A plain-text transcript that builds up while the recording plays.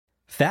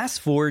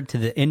Fast forward to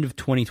the end of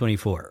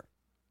 2024.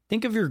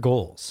 Think of your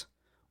goals.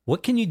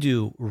 What can you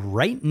do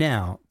right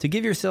now to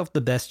give yourself the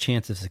best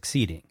chance of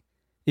succeeding?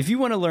 If you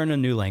want to learn a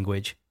new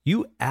language,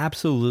 you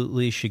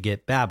absolutely should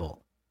get Babbel.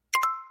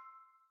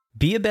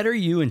 Be a better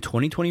you in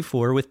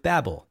 2024 with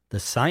Babbel, the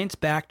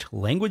science-backed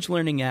language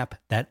learning app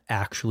that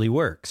actually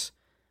works.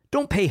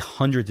 Don't pay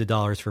hundreds of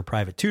dollars for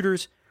private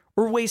tutors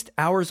or waste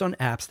hours on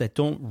apps that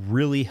don't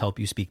really help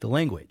you speak the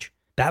language.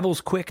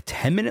 Babbel's quick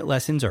 10-minute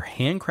lessons are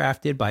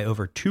handcrafted by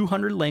over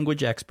 200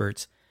 language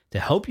experts to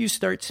help you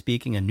start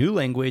speaking a new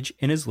language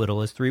in as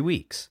little as 3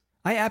 weeks.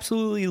 I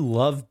absolutely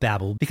love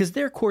Babbel because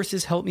their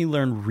courses help me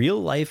learn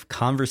real-life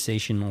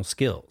conversational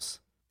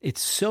skills.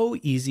 It's so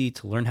easy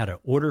to learn how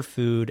to order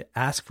food,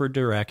 ask for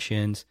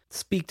directions,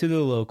 speak to the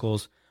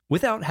locals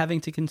without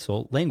having to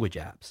consult language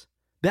apps.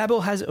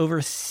 Babbel has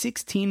over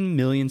 16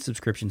 million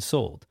subscriptions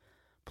sold.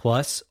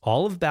 Plus,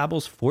 all of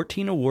Babbel's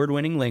 14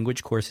 award-winning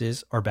language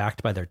courses are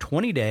backed by their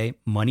 20-day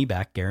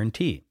money-back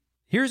guarantee.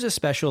 Here's a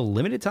special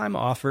limited-time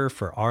offer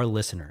for our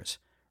listeners.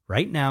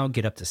 Right now,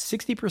 get up to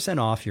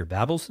 60% off your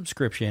Babbel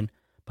subscription,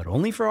 but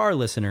only for our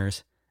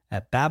listeners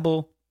at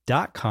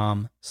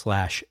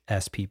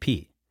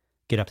babbel.com/SPP.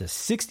 Get up to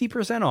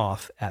 60%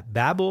 off at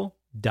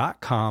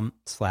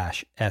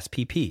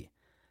babbel.com/SPP.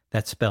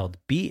 That's spelled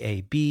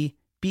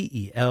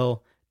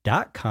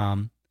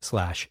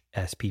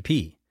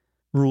BABBEL.com/SPP.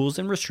 Rules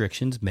and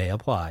restrictions may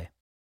apply.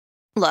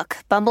 Look,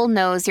 Bumble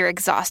knows you're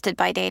exhausted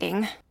by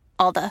dating.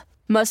 All the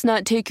must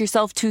not take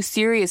yourself too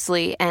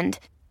seriously and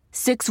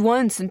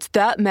 6'1" since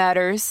that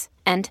matters.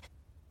 And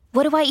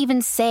what do I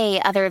even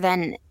say other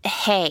than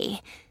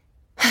hey?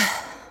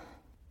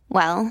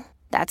 Well,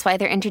 that's why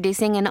they're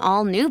introducing an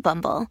all-new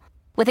Bumble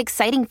with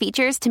exciting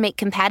features to make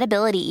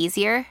compatibility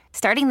easier,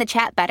 starting the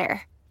chat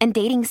better, and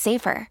dating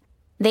safer.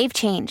 They've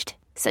changed,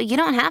 so you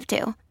don't have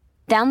to.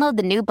 Download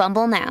the new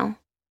Bumble now.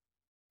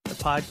 The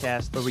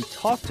podcast where we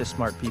talk to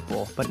smart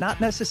people, but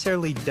not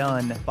necessarily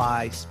done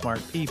by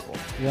smart people.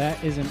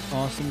 That is an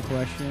awesome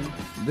question.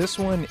 This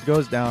one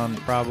goes down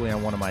probably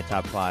on one of my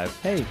top 5.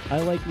 Hey,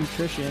 I like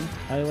nutrition.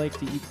 I like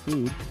to eat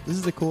food. This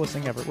is the coolest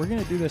thing ever. We're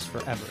going to do this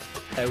forever.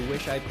 I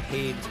wish I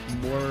paid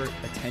more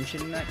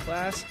attention in that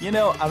class. You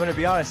know, I'm going to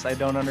be honest, I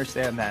don't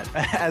understand that.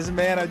 As a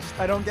man,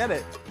 I don't get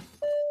it.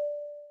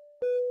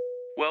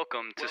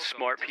 Welcome to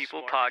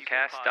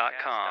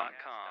smartpeoplepodcast.com.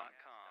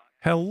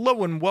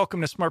 Hello and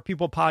welcome to Smart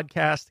People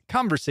Podcast,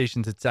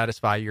 conversations that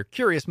satisfy your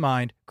curious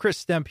mind.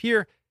 Chris Stemp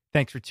here.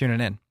 Thanks for tuning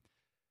in.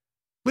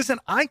 Listen,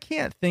 I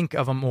can't think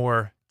of a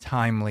more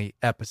timely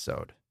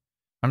episode.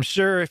 I'm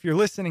sure if you're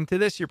listening to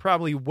this, you're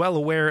probably well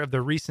aware of the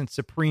recent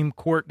Supreme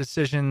Court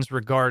decisions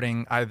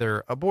regarding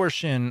either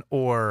abortion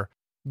or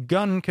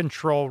gun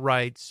control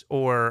rights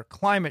or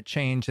climate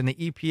change and the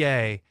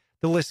EPA.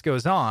 The list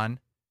goes on.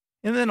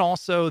 And then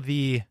also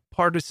the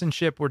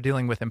partisanship we're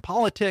dealing with in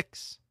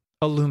politics,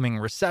 a looming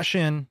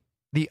recession,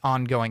 the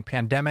ongoing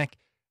pandemic.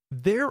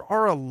 There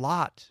are a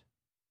lot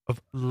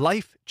of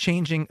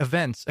life-changing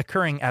events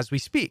occurring as we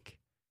speak.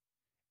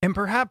 And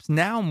perhaps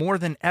now more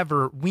than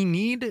ever, we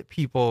need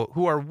people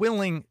who are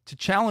willing to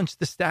challenge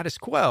the status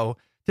quo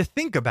to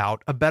think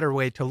about a better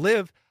way to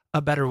live,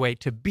 a better way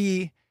to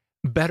be,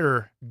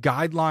 better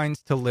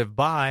guidelines to live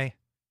by,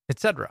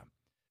 etc.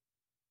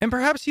 And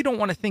perhaps you don't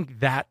want to think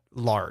that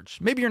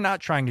large. Maybe you're not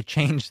trying to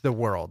change the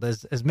world,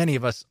 as many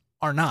of us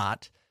are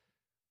not.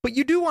 But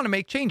you do want to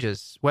make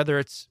changes, whether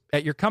it's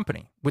at your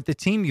company, with the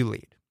team you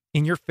lead,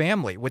 in your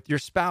family, with your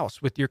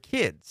spouse, with your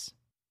kids.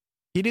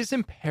 It is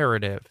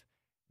imperative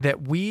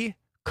that we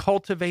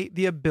cultivate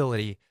the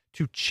ability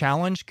to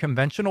challenge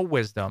conventional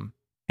wisdom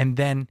and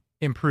then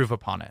improve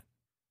upon it.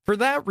 For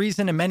that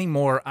reason and many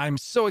more, I'm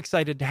so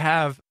excited to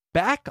have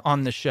back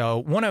on the show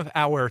one of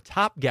our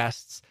top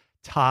guests,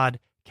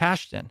 Todd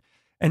Kashdan.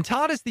 And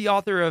Todd is the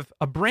author of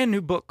a brand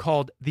new book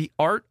called The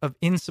Art of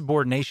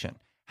Insubordination: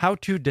 How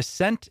to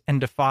Dissent and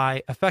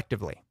Defy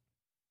Effectively.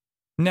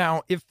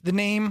 Now, if the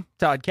name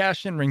Todd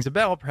Kashdan rings a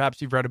bell,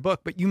 perhaps you've read a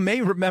book, but you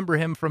may remember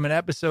him from an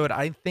episode,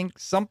 I think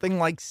something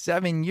like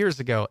 7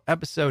 years ago,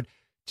 episode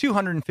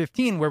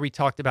 215, where we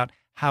talked about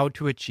how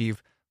to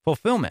achieve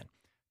fulfillment.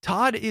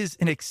 Todd is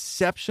an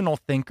exceptional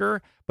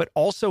thinker, but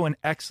also an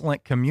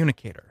excellent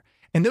communicator.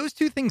 And those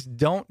two things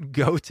don't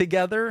go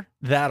together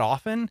that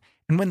often.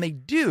 And when they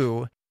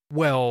do,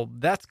 well,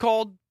 that's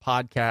called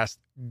podcast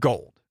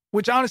gold,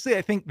 which honestly,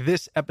 I think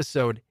this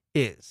episode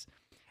is.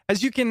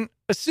 As you can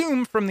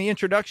assume from the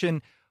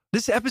introduction,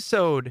 this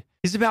episode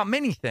is about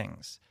many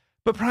things,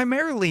 but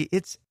primarily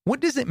it's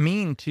what does it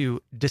mean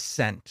to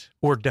dissent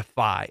or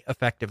defy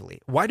effectively?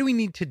 Why do we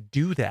need to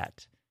do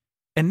that?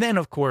 And then,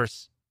 of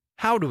course,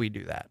 how do we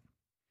do that?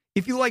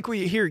 If you like what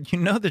you hear, you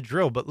know the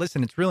drill, but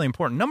listen, it's really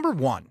important. Number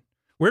one,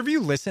 wherever you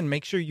listen,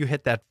 make sure you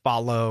hit that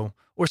follow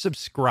or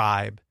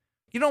subscribe.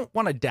 You don't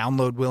want to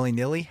download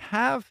willy-nilly.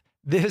 Have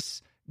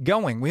this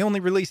going. We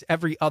only release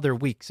every other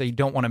week, so you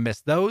don't want to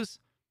miss those.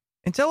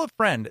 And tell a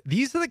friend,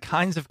 these are the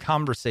kinds of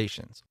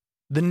conversations,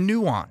 the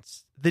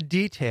nuance, the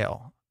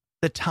detail,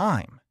 the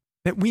time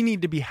that we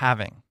need to be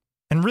having.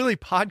 And really,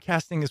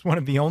 podcasting is one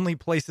of the only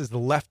places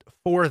left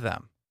for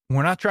them.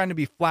 We're not trying to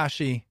be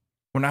flashy.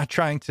 We're not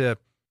trying to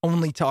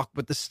only talk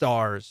with the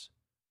stars.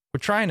 We're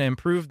trying to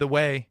improve the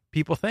way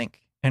people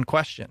think and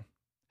question.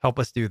 Help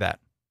us do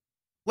that.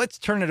 Let's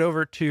turn it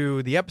over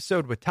to the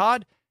episode with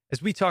Todd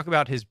as we talk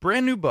about his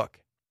brand new book,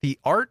 The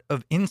Art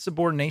of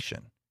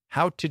Insubordination: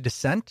 How to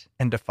Dissent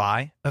and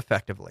Defy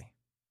Effectively.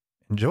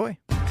 Enjoy.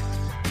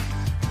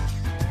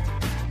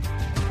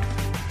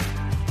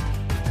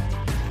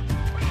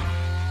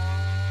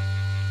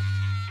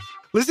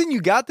 Listen,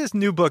 you got this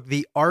new book,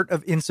 The Art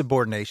of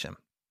Insubordination.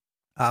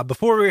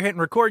 Before we were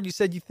hitting record, you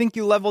said you think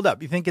you leveled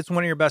up. You think it's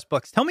one of your best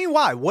books. Tell me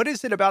why. What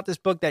is it about this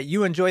book that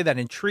you enjoy, that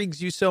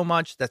intrigues you so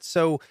much, that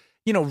so,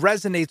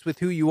 resonates with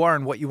who you are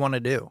and what you want to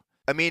do?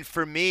 I mean,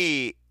 for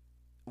me,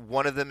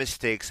 one of the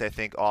mistakes I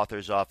think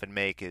authors often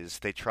make is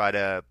they try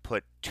to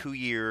put 2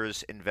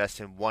 years, invest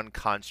in one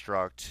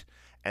construct,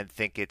 and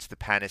think it's the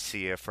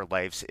panacea for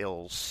life's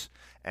ills,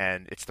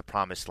 and it's the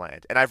promised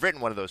land. And I've written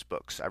one of those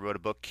books. I wrote a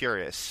book,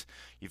 Curious.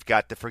 You've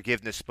got the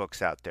forgiveness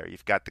books out there.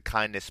 You've got the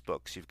kindness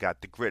books. You've got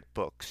the grit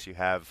books. You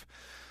have,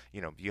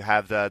 you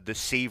have the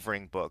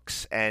savoring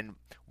books. And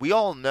we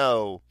all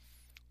know,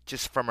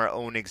 just from our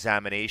own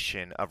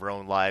examination of our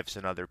own lives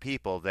and other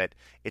people, that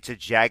it's a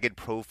jagged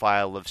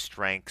profile of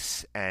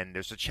strengths, and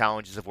there's the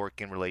challenges of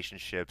working in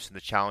relationships and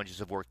the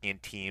challenges of working in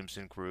teams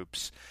and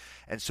groups.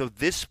 And so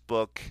this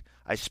book,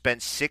 I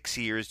spent 6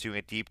 years doing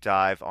a deep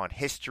dive on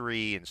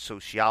history and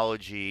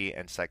sociology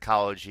and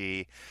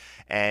psychology,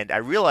 and I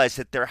realized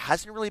that there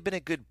hasn't really been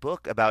a good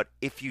book about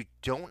if you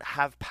don't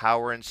have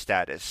power and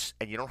status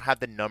and you don't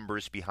have the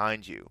numbers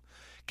behind you,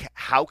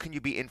 how can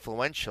you be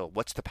influential?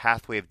 What's the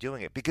pathway of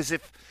doing it? Because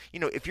if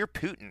you're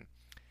Putin,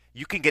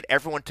 you can get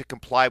everyone to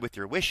comply with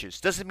your wishes.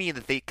 Doesn't mean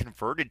that they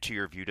converted to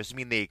your view, doesn't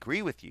mean they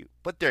agree with you,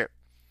 but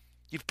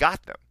you've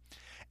got them.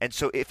 And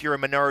so if you're a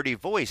minority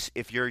voice,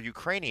 if you're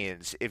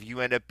Ukrainians, if you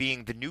end up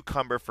being the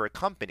newcomer for a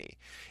company,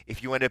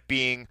 if you end up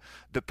being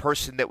the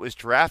person that was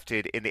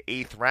drafted in the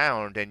 8th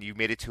round and you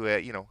made it to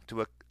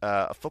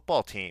a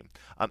football team,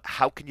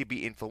 how can you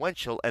be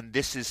influential? And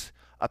this is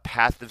a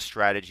path of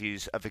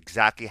strategies of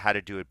exactly how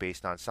to do it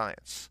based on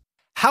science.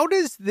 How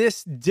does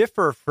this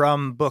differ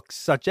from books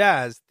such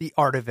as The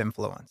Art of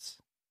Influence?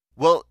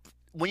 Well,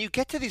 when you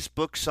get to these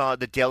books,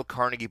 the Dale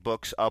Carnegie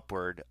books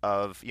upward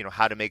of,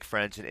 how to make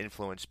friends and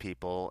influence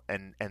people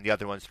and the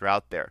other ones that are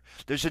out there,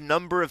 there's a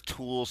number of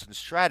tools and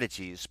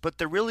strategies, but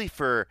they're really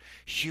for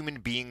human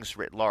beings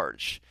writ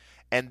large.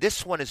 And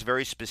this one is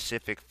very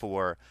specific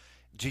for,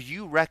 do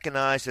you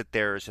recognize that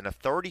there's an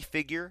authority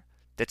figure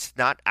that's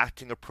not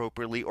acting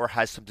appropriately or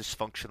has some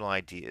dysfunctional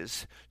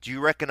ideas? Do you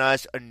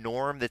recognize a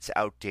norm that's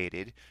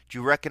outdated? Do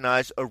you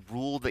recognize a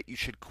rule that you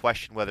should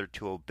question whether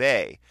to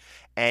obey?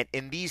 And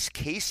in these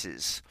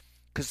cases,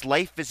 because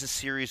life is a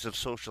series of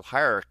social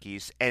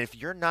hierarchies, and if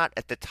you're not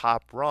at the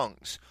top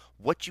rungs,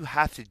 what you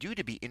have to do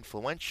to be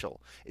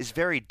influential is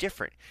very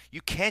different.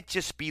 You can't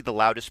just be the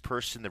loudest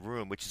person in the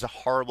room, which is a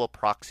horrible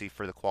proxy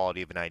for the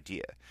quality of an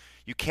idea.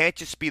 You can't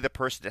just be the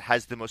person that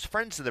has the most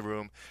friends in the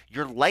room.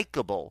 You're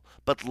likable,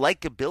 but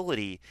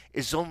likability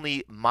is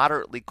only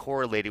moderately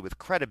correlated with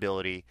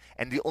credibility,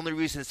 and the only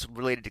reason it's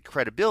related to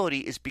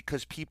credibility is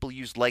because people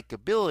use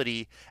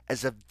likability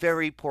as a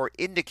very poor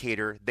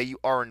indicator that you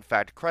are in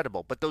fact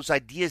credible. But those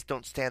ideas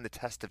don't stand the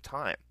test of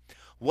time.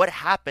 What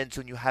happens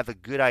when you have a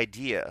good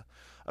idea,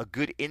 a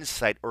good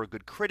insight, or a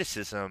good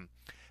criticism,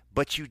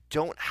 but you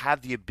don't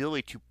have the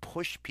ability to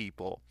push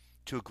people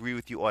to agree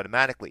with you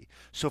automatically?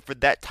 So for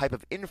that type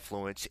of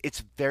influence,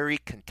 it's very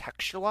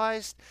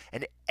contextualized,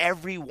 and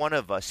every one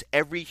of us,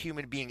 every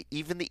human being,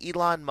 even the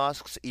Elon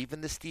Musks,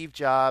 even the Steve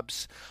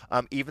Jobs,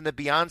 even the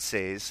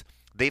Beyoncés,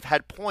 they've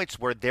had points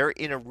where they're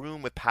in a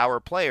room with power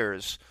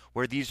players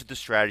where these are the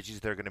strategies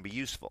that are going to be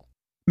useful.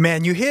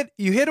 Man, you hit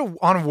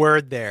on a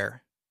word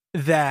there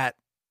that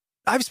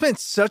I've spent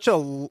such a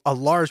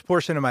large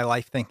portion of my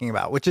life thinking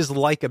about, which is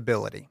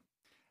likability.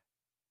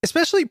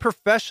 Especially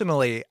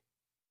professionally,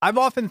 I've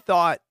often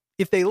thought,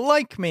 if they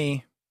like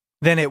me,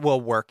 then it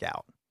will work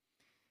out.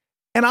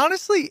 And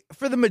honestly,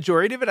 for the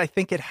majority of it, I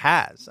think it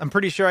has. I'm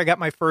pretty sure I got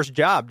my first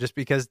job just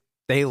because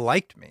they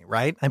liked me,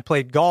 right? I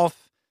played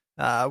golf.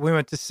 We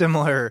went to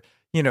similar,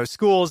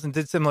 schools and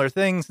did similar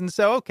things. And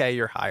so, okay,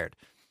 you're hired.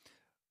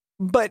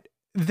 But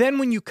then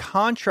when you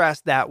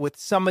contrast that with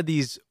some of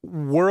these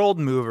world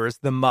movers,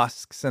 the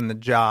Musks and the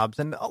Jobs,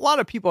 and a lot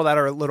of people that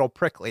are a little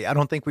prickly, I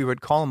don't think we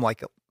would call them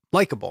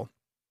likable.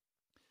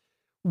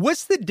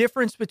 What's the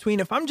difference between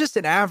if I'm just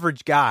an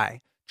average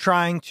guy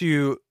trying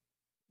to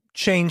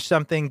change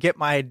something, get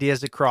my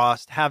ideas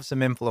across, have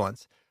some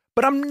influence,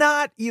 but I'm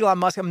not Elon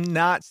Musk, I'm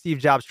not Steve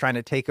Jobs trying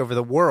to take over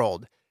the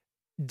world?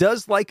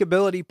 Does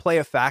likability play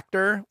a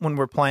factor when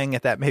we're playing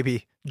at that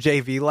maybe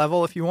JV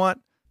level, if you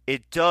want?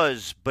 It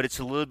does, but it's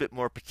a little bit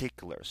more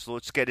particular. So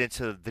let's get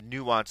into the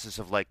nuances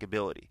of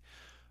likability.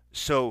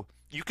 So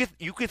you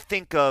could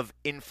think of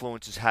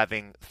influence as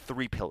having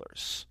 3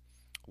 pillars.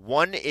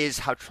 One is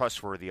how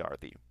trustworthy are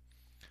you?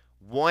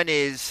 One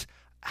is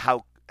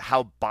how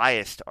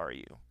biased are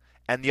you?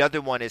 And the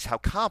other one is how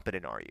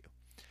competent are you?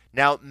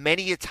 Now,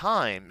 many a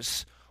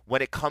times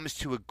when it comes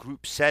to a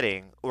group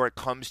setting or it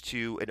comes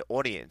to an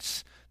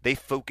audience, they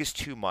focus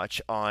too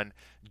much on,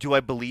 do I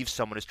believe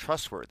someone is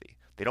trustworthy?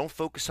 They don't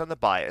focus on the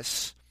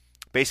bias.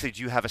 Basically,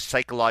 do you have a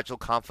psychological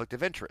conflict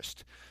of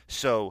interest?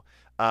 So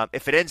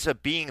if it ends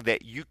up being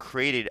that you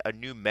created a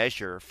new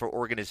measure for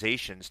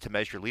organizations to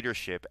measure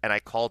leadership, and I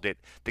called it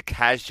the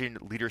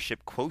Kashdan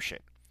Leadership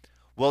Quotient,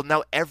 well,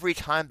 now every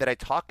time that I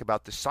talk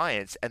about the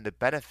science and the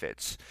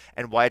benefits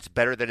and why it's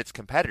better than its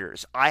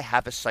competitors, I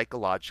have a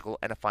psychological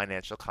and a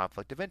financial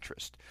conflict of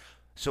interest.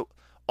 So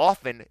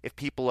often, if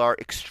people are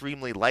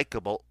extremely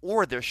likable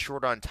or they're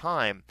short on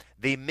time,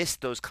 they miss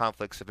those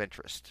conflicts of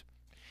interest.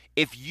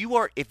 If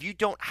you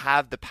don't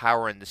have the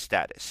power and the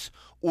status,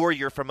 or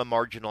you're from a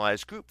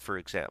marginalized group, for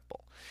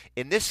example,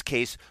 in this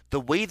case, the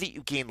way that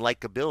you gain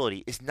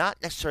likability is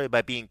not necessarily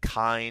by being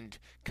kind,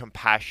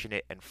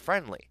 compassionate, and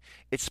friendly.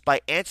 It's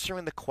by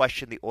answering the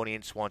question the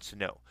audience wants to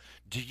know.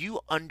 Do you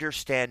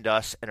understand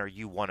us, and are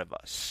you one of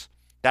us?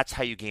 That's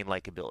how you gain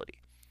likability.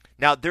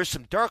 Now, there's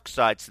some dark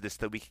sides to this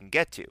that we can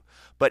get to,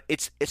 but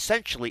it's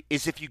essentially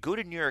is if you go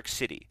to New York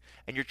City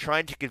and you're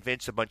trying to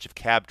convince a bunch of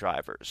cab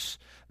drivers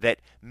that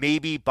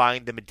maybe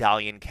buying the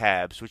medallion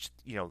cabs, which,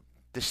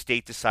 the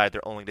state decided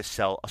they're only to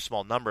sell a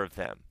small number of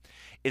them,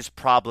 is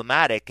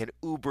problematic, and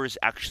Uber is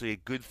actually a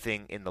good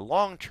thing in the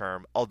long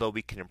term, although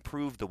we can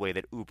improve the way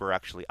that Uber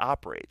actually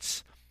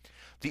operates.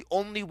 The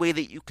only way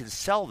that you can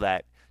sell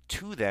that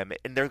to them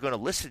and they're going to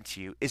listen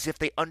to you is if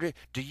they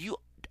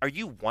are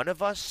you one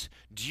of us?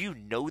 Do you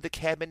know the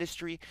cab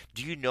industry?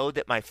 Do you know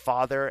that my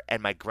father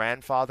and my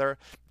grandfather,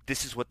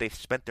 this is what they've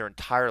spent their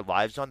entire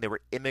lives on? They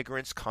were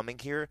immigrants coming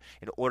here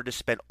in order to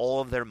spend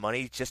all of their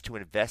money just to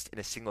invest in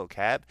a single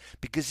cab?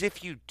 Because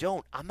if you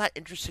don't, I'm not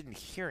interested in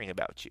hearing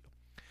about you.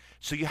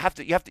 So you have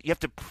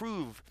to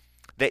prove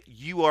that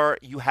you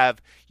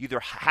either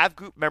have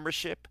group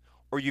membership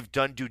or you've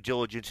done due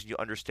diligence and you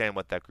understand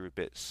what that group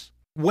is.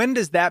 When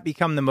does that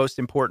become the most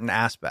important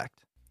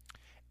aspect?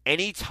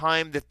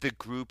 Anytime that the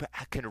group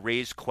can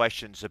raise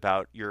questions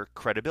about your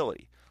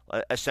credibility,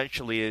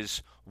 essentially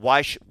is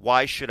why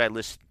should I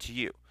listen to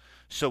you?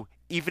 So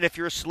even if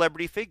you're a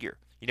celebrity figure,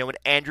 when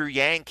Andrew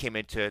Yang came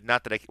into,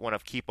 not that I want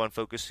to keep on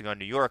focusing on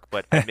New York,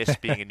 but I miss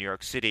being in New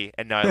York City,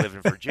 and now I live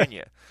in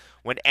Virginia.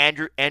 When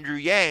Andrew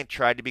Yang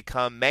tried to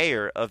become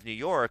mayor of New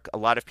York, a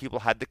lot of people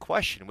had the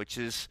question, which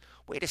is,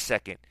 wait a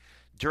second.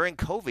 During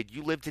COVID,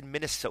 you lived in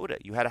Minnesota.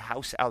 You had a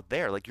house out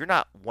there. You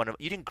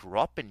didn't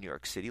grow up in New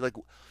York City.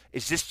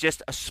 Is this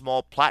just a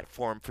small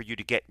platform for you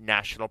to get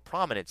national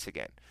prominence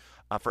again?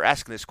 For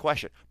asking this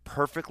question.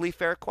 Perfectly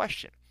fair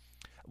question.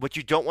 What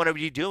you don't want to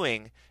be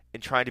doing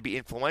in trying to be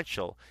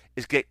influential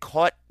is get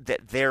caught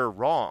that they're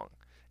wrong.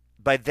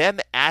 By them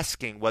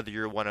asking whether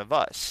you're one of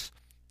us,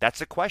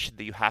 that's a question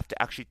that you have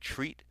to actually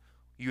treat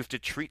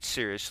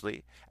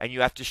seriously, and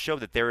you have to show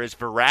that there is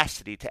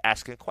veracity to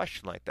asking a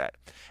question like that.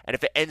 And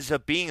if it ends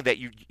up being that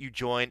you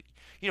join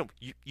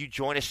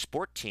a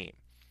sport team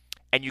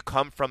and you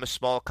come from a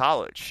small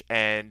college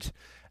and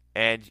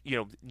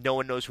no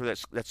one knows where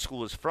that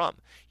school is from,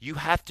 you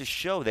have to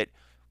show that,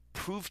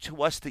 prove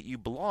to us that you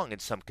belong in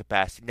some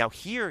capacity. Now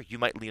here you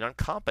might lean on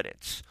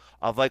competence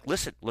of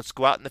listen, let's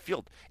go out in the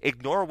field.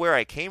 Ignore where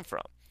I came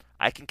from.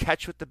 I can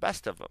catch with the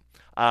best of them.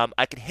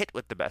 I can hit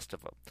with the best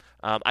of them.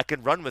 I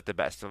can run with the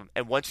best of them.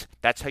 And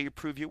that's how you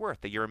prove your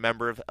worth, that you're a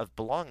member of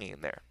belonging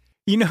in there.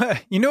 You know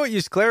what you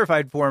just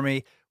clarified for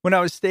me when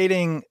I was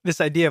stating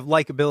this idea of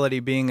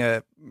likability being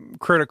a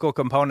critical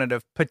component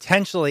of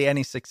potentially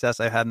any success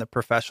I've had in the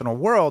professional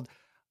world.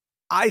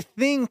 I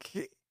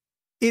think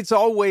it's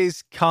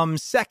always come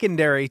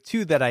secondary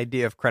to that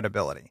idea of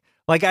credibility.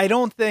 I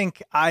don't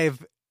think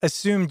I've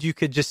assumed you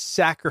could just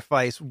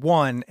sacrifice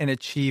one and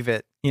achieve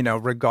it,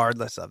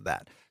 regardless of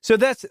that. So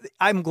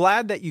I'm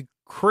glad that you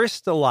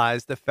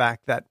crystallized the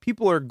fact that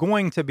people are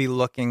going to be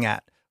looking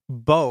at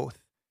both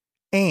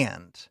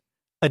and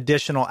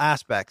additional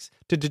aspects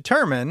to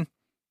determine,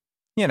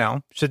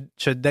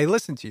 should they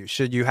listen to you?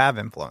 Should you have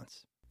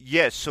influence?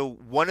 Yeah. So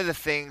one of the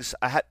things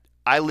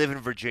I live in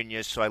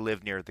Virginia, so I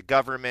live near the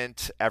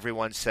government.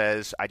 Everyone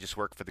says I just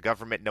work for the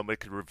government. Nobody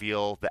could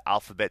reveal the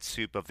alphabet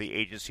soup of the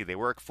agency they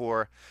work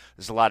for.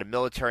 There's a lot of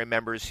military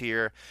members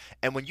here.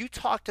 And when you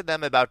talk to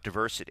them about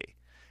diversity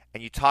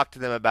and you talk to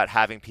them about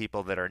having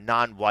people that are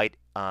non-white,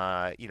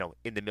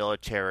 in the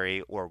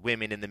military or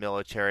women in the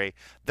military,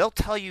 they'll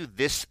tell you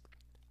this.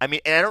 And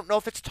I don't know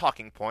if it's a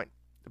talking point,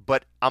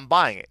 but I'm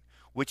buying it,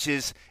 which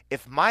is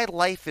if my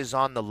life is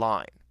on the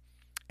line,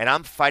 and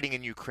I'm fighting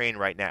in Ukraine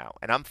right now,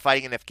 and I'm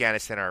fighting in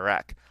Afghanistan or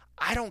Iraq,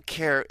 I don't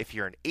care if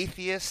you're an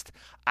atheist.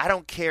 I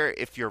don't care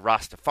if you're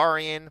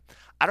Rastafarian.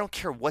 I don't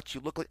care what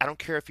you look like. I don't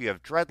care if you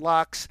have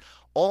dreadlocks.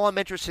 All I'm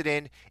interested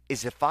in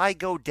is if I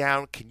go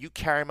down, can you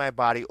carry my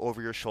body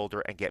over your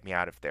shoulder and get me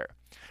out of there?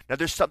 Now,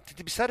 there's something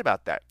to be said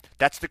about that.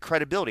 That's the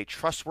credibility,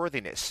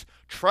 trustworthiness.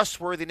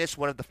 Trustworthiness,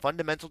 one of the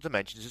fundamental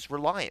dimensions is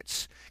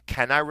reliance.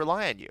 Can I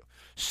rely on you?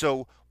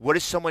 So what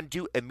does someone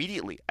do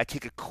immediately? I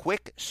take a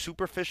quick,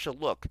 superficial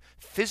look.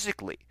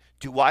 Physically,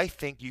 do I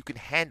think you can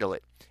handle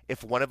it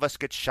if one of us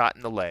gets shot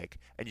in the leg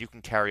and you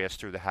can carry us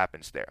through the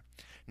happens there?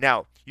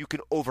 Now, you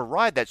can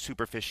override that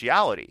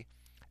superficiality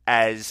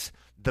as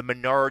the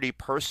minority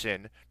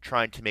person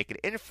trying to make an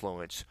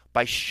influence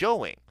by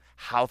showing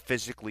how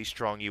physically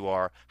strong you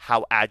are,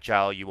 how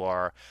agile you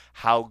are,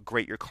 how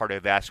great your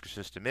cardiovascular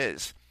system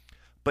is.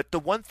 But the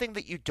one thing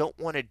that you don't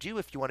want to do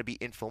if you want to be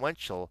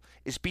influential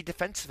is be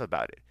defensive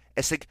about it.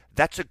 It's like,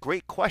 that's a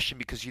great question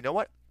because you know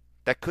what?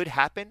 That could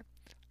happen.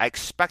 I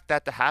expect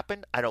that to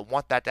happen. I don't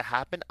want that to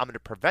happen. I'm going to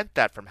prevent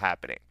that from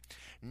happening.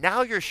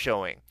 Now you're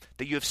showing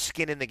that you have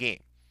skin in the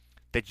game,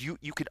 that you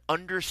can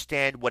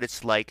understand what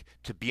it's like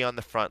to be on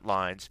the front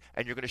lines,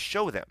 and you're going to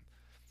show them,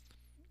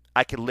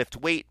 I can lift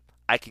weight,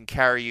 I can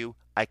carry you,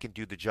 I can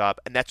do the job.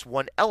 And that's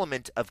one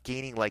element of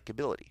gaining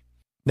likability.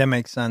 That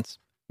makes sense.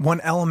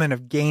 One element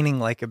of gaining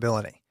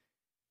likability.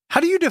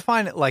 How do you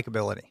define it,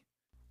 likability?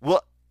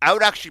 Well, I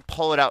would actually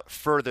pull it out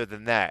further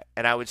than that.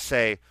 And I would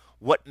say,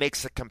 what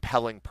makes a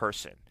compelling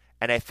person?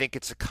 And I think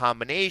it's a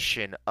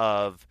combination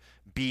of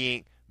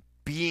being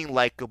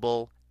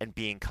likable and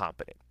being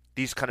competent.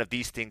 These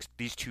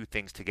two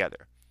things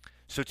together.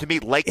 So to me,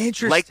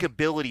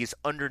 likability is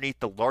underneath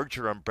the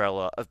larger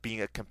umbrella of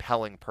being a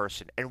compelling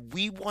person. And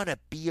we want to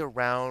be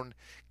around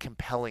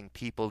compelling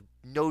people,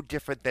 no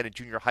different than in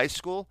junior high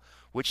school.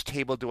 Which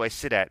table do I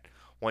sit at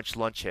once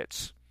lunch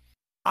hits?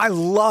 I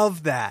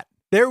love that.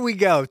 There we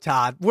go,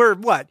 Todd. We're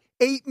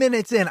 8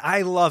 minutes in.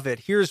 I love it.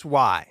 Here's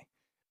why.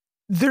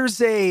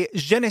 There's a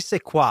je ne sais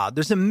quoi.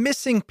 There's a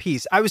missing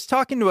piece. I was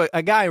talking to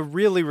a guy I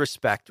really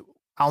respect.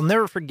 I'll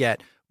never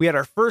forget. We had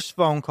our first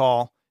phone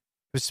call.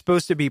 It was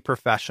supposed to be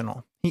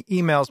professional. He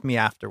emails me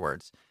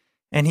afterwards,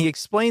 and he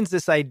explains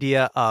this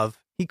idea of,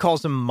 he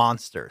calls them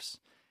monsters.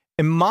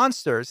 And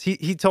monsters,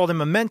 he told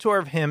him, a mentor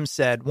of him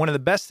said, one of the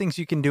best things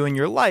you can do in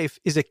your life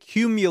is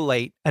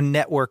accumulate a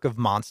network of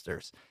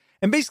monsters.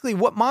 And basically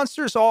what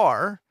monsters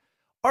are,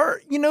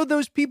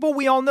 those people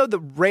we all know, the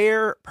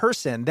rare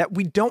person that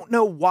we don't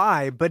know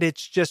why, but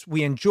it's just,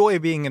 we enjoy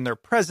being in their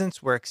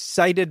presence. We're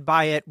excited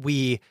by it.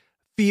 We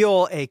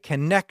feel a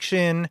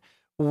connection.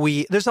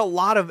 There's a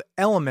lot of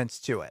elements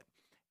to it.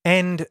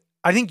 And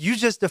I think you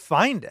just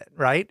defined it,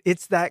 right?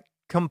 It's that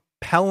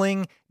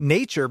compelling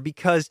nature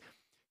because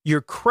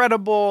you're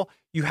credible,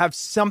 you have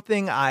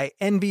something I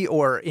envy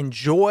or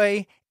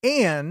enjoy,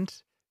 and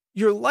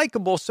you're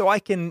likable, so I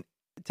can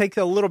take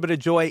a little bit of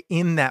joy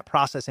in that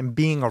process and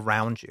being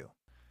around you.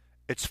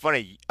 It's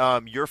funny.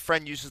 Your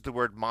friend uses the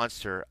word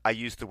monster. I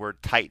use the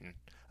word titan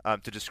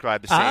to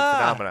describe the same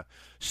phenomena.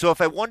 So if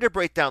I wanted to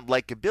break down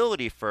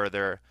likability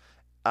further,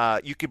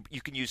 you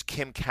can use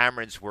Kim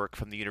Cameron's work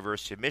from the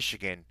University of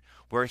Michigan,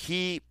 where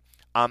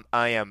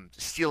I am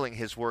stealing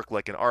his work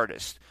like an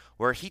artist,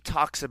 where he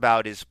talks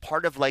about is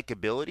part of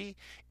likability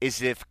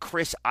is if,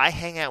 Chris, I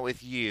hang out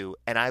with you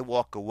and I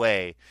walk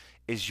away,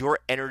 is your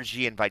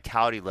energy and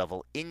vitality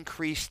level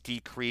increase,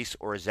 decrease,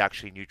 or is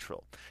actually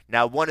neutral?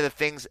 Now, one of the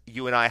things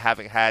you and I,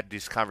 having had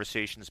these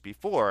conversations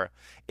before,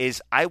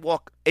 is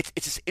it's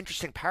this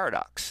interesting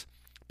paradox.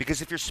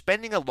 Because if you're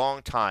spending a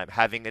long time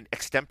having an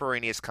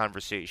extemporaneous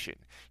conversation,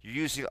 you're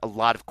using a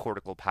lot of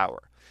cortical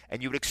power.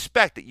 And you would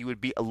expect that you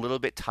would be a little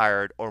bit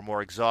tired or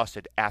more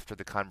exhausted after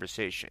the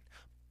conversation.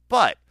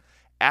 But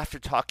after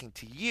talking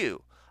to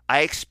you,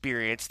 I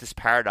experience this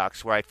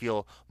paradox where I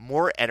feel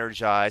more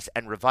energized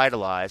and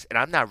revitalized, and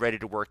I'm now ready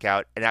to work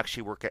out and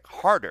actually work it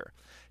harder.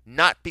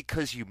 Not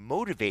because you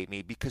motivate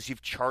me, because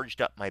you've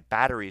charged up my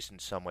batteries in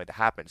some way that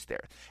happens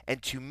there.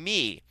 And to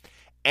me,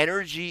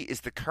 energy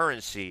is the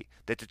currency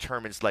that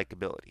determines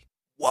likability.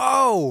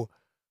 Whoa,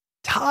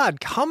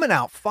 Todd, coming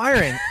out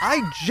firing.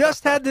 I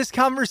just had this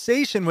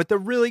conversation with a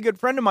really good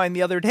friend of mine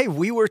the other day.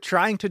 We were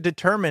trying to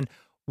determine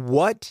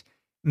what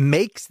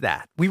makes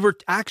that. We were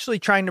actually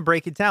trying to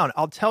break it down.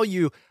 I'll tell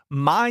you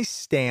my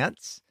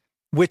stance,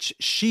 which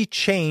she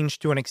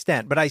changed to an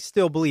extent, but I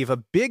still believe a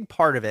big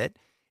part of it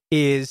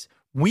is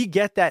we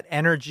get that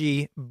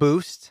energy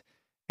boost,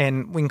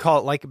 and we can call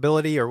it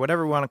likability or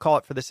whatever we want to call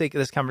it for the sake of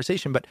this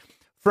conversation, but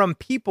from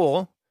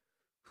people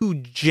who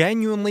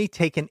genuinely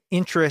take an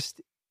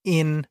interest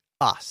in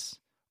us,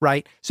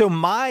 right? So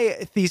my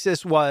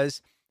thesis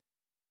was,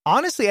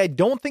 honestly, I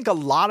don't think a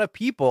lot of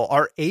people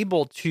are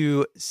able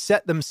to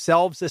set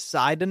themselves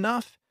aside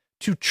enough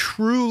to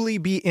truly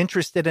be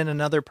interested in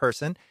another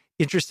person,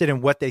 interested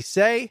in what they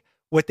say,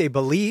 what they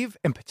believe,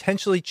 and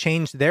potentially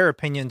change their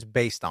opinions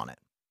based on it.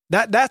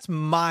 That's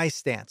my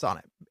stance on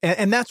it.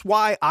 And that's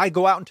why I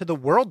go out into the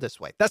world this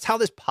way. That's how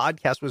this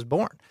podcast was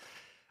born.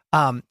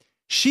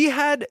 She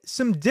had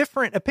some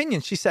different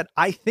opinions. She said,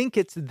 I think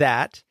it's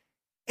that,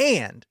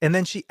 and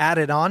then she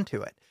added on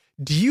to it.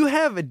 Do you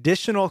have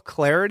additional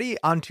clarity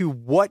onto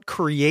what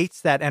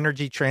creates that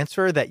energy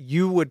transfer that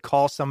you would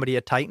call somebody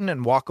a titan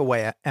and walk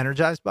away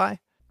energized by?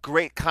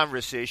 Great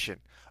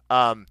conversation.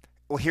 Well,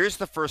 here's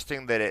the first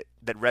thing that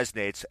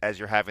resonates as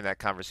you're having that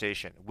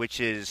conversation, which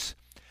is,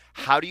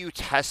 how do you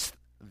test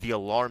the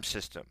alarm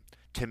system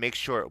to make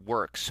sure it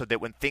works so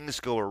that when things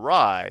go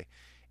awry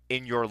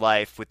in your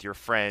life with your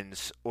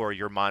friends or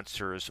your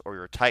monsters or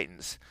your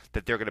titans,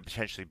 that they're going to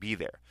potentially be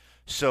there?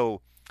 So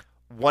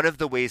one of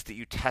the ways that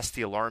you test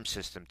the alarm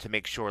system to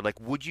make sure, like,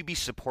 would you be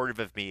supportive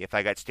of me if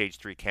I got stage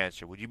 3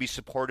 cancer? Would you be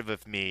supportive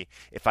of me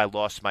if I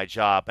lost my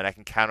job? And I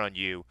can count on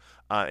you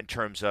in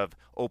terms of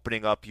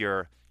opening up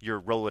your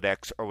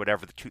Rolodex or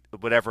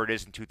whatever it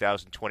is in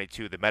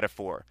 2022, the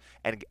metaphor,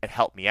 and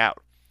help me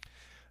out.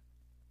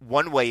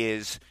 One way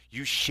is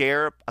you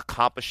share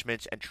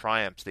accomplishments and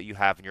triumphs that you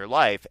have in your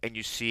life, and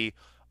you see,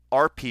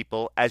 are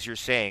people, as you're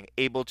saying,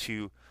 able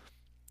to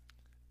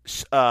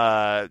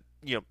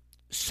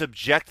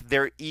subject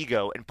their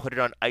ego and put it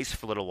on ice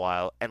for a little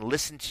while and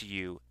listen to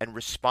you and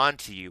respond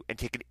to you and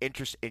take an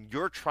interest in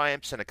your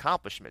triumphs and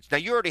accomplishments. Now,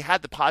 you already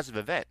had the positive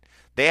event.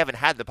 They haven't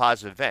had the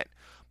positive event.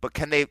 But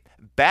can they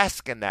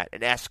bask in that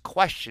and ask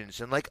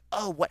questions and like,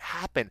 oh, what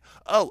happened?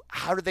 Oh,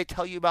 how did they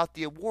tell you about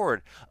the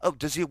award? Oh,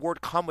 does the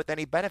award come with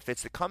any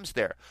benefits that comes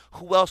there?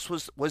 Who else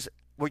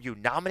were you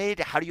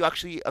nominated? How do you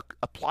actually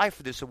apply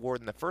for this award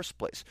in the first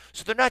place?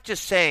 So they're not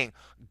just saying,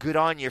 good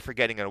on you for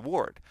getting an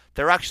award.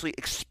 They're actually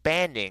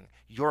expanding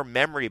your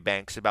memory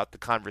banks about the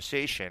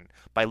conversation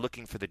by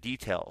looking for the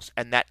details.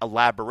 And that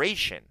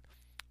elaboration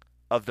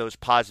of those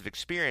positive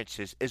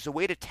experiences is a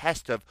way to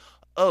test of,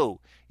 oh,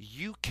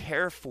 you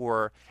care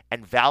for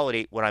and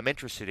validate what I'm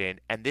interested in,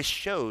 and this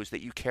shows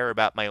that you care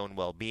about my own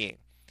well-being.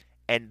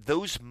 And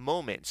those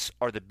moments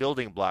are the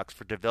building blocks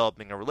for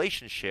developing a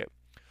relationship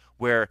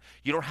where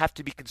you don't have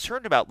to be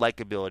concerned about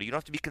likability. You don't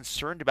have to be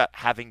concerned about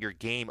having your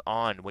game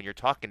on when you're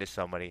talking to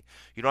somebody.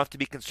 You don't have to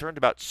be concerned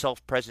about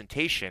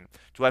self-presentation.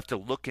 Do I have to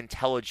look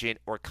intelligent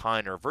or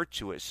kind or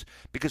virtuous?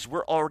 Because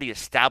we're already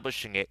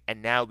establishing it,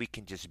 and now we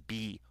can just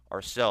be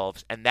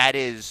ourselves. And that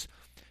is,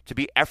 to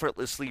be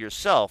effortlessly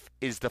yourself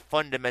is the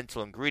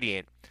fundamental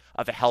ingredient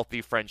of a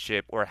healthy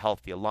friendship or a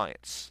healthy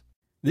alliance.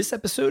 This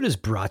episode is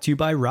brought to you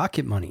by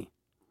Rocket Money.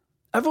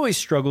 I've always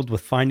struggled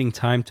with finding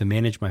time to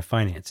manage my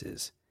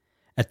finances.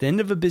 At the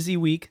end of a busy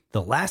week,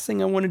 the last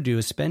thing I want to do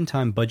is spend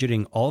time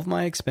budgeting all of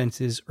my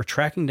expenses or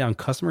tracking down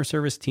customer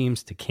service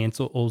teams to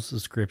cancel old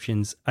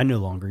subscriptions I no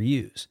longer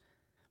use.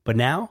 But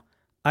now,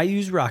 I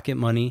use Rocket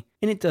Money,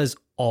 and it does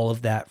all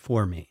of that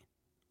for me.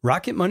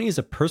 Rocket Money is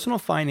a personal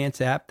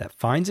finance app that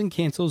finds and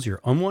cancels your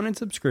unwanted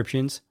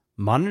subscriptions,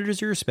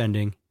 monitors your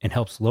spending, and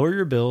helps lower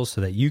your bills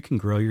so that you can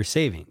grow your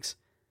savings.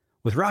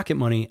 With Rocket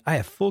Money, I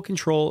have full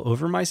control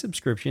over my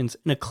subscriptions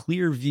and a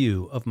clear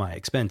view of my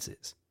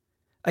expenses.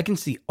 I can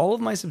see all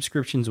of my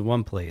subscriptions in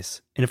one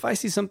place, and if I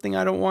see something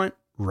I don't want,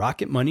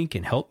 Rocket Money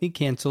can help me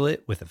cancel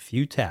it with a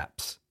few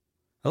taps.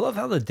 I love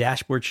how the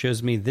dashboard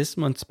shows me this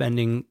month's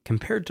spending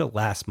compared to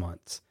last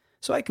month's,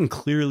 so I can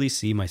clearly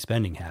see my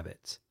spending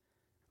habits.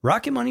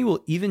 Rocket Money will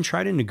even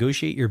try to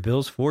negotiate your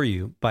bills for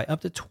you by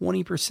up to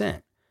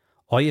 20%.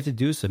 All you have to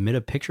do is submit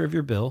a picture of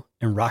your bill,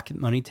 and Rocket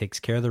Money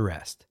takes care of the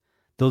rest.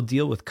 They'll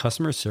deal with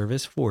customer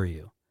service for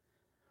you.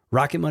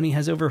 Rocket Money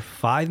has over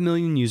 5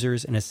 million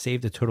users and has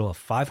saved a total of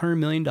 $500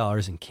 million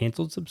in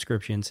canceled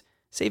subscriptions,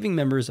 saving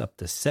members up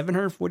to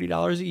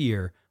 $740 a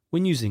year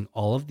when using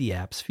all of the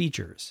app's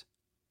features.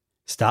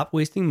 Stop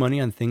wasting money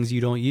on things you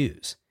don't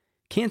use.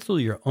 Cancel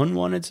your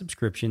unwanted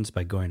subscriptions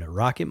by going to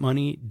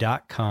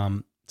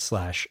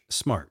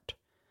rocketmoney.com/smart.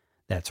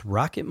 That's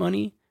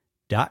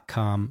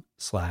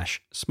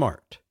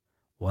rocketmoney.com/smart.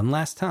 One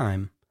last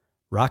time,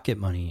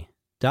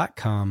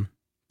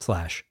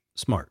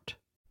 rocketmoney.com/smart.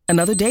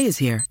 Another day is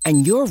here,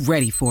 and you're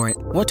ready for it.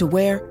 What to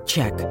wear?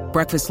 Check.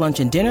 Breakfast, lunch,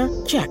 and dinner?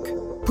 Check.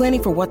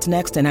 Planning for what's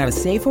next and how to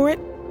save for it?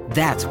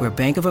 That's where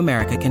Bank of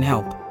America can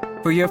help.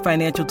 For your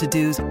financial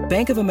to-dos,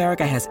 Bank of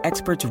America has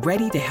experts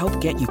ready to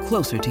help get you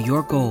closer to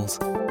your goals.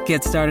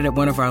 Get started at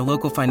one of our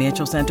local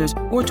financial centers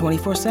or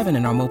 24/7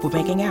 in our mobile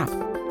banking app.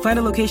 Find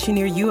a location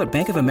near you at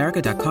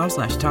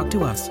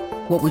bankofamerica.com/talktous.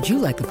 What would you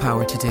like the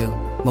power to do?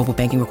 Mobile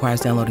banking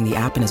requires downloading the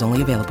app and is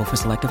only available for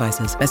select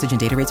devices. Message and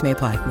data rates may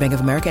apply. Bank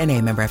of America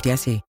N.A., member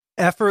FDIC.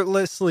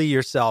 Effortlessly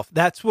yourself.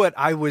 That's what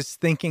I was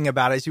thinking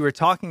about as you were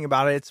talking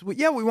about it. We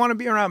want to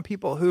be around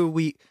people who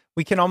we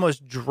can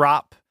almost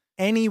drop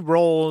any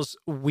roles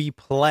we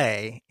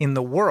play in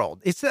the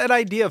world. It's that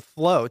idea of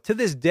flow. To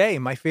this day,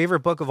 my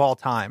favorite book of all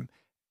time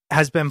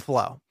has been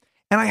Flow.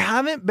 And I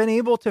haven't been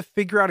able to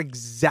figure out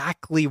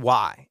exactly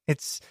why.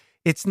 It's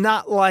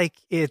not like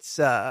it's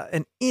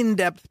an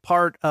in-depth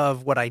part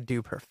of what I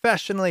do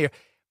professionally,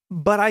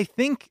 but I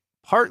think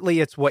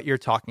partly it's what you're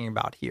talking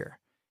about here.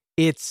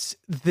 It's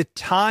the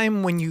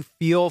time when you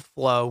feel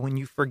flow, when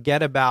you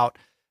forget about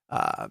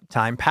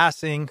time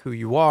passing, who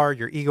you are,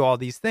 your ego, all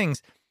these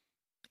things,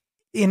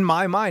 in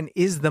my mind,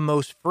 is the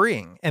most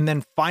freeing. And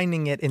then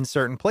finding it in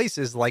certain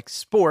places like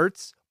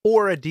sports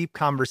or a deep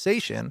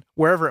conversation,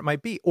 wherever it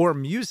might be, or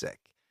music,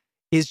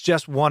 is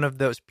just one of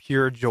those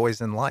pure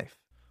joys in life.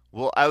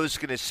 Well, I was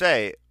going to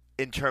say,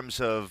 in terms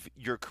of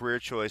your career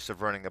choice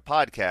of running a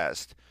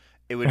podcast,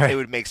 it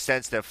would make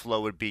sense that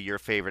flow would be your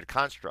favorite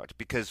construct,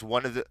 because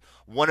one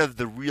of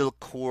the real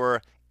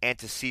core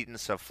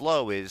antecedents of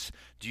flow is,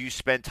 do you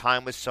spend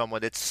time with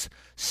someone that's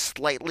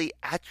slightly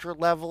at your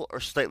level or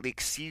slightly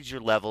exceeds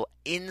your level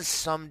in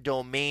some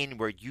domain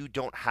where you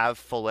don't have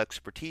full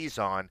expertise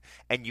on,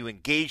 and you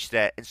engage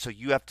that, and so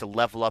you have to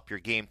level up your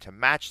game to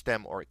match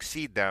them or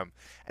exceed them,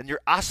 and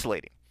you're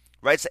oscillating.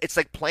 Right? It's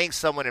like playing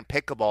someone in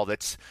pickleball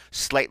that's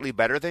slightly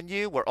better than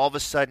you, where all of a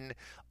sudden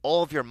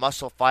all of your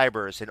muscle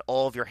fibers and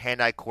all of your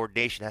hand-eye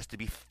coordination has to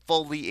be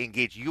fully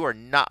engaged. You are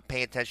not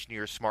paying attention to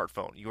your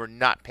smartphone. You are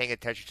not paying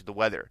attention to the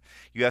weather.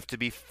 You have to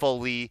be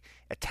fully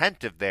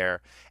attentive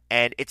there.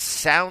 And it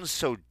sounds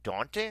so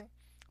daunting,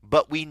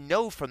 but we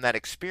know from that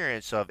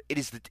experience of it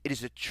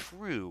is a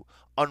true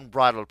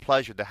unbridled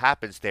pleasure that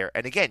happens there.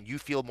 And again, you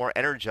feel more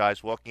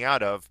energized walking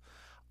out of,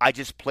 I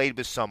just played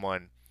with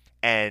someone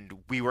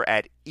and we were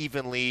at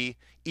evenly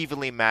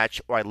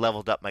matched, or I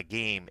leveled up my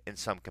game in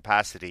some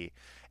capacity.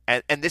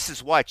 And this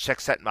is why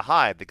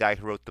Csikszentmihalyi, the guy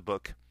who wrote the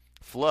book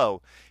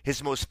Flow,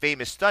 his most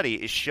famous study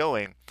is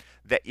showing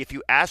that if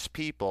you ask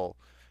people,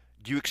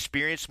 do you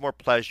experience more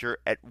pleasure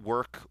at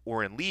work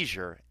or in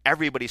leisure?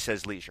 Everybody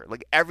says leisure.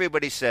 Like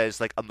everybody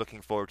says, like, I'm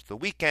looking forward to the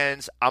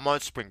weekends. I'm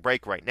on spring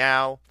break right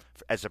now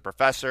as a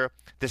professor.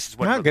 This is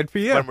when good for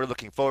you. When we're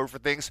looking forward for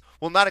things.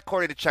 Well, not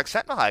according to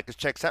Csikszentmihalyi, because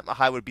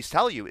Csikszentmihalyi would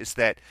tell you is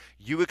that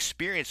you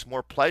experience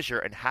more pleasure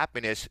and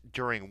happiness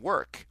during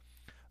work,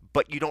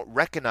 but you don't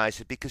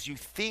recognize it because you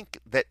think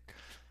that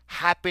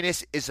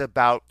happiness is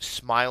about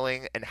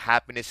smiling and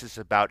happiness is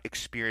about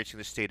experiencing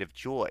the state of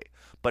joy.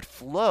 But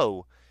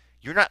flow,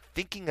 you're not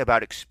thinking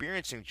about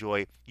experiencing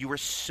joy. You are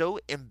so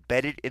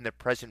embedded in the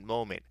present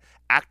moment,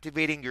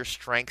 activating your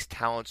strengths,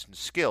 talents, and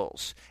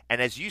skills.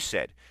 And as you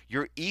said,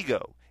 your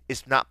ego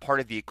is not part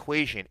of the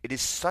equation. It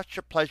is such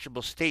a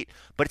pleasurable state,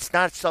 but it's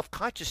not a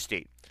self-conscious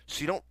state.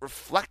 So you don't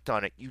reflect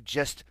on it. You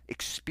just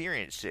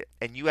experience it.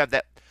 And you have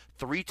that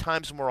 3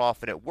 times more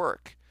often at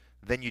work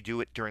than you do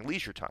it during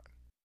leisure time.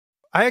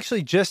 I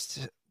actually just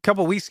a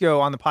couple weeks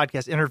ago on the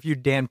podcast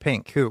interviewed Dan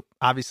Pink, who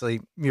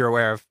obviously you're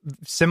aware of,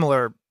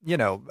 similar,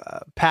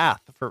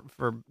 path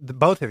for the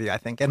both of you, I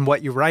think, and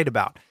what you write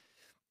about.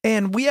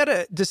 And we had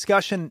a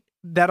discussion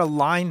that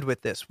aligned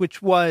with this,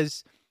 which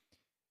was,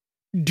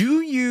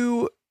 do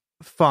you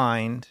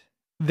find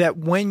that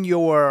when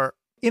you're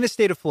in a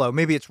state of flow,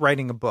 maybe it's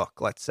writing a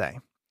book, let's say,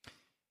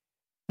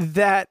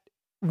 that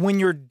when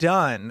you're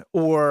done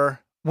or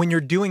when you're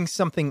doing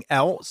something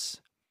else,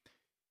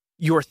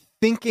 you're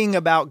thinking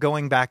about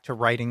going back to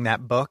writing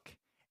that book,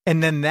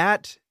 and then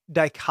that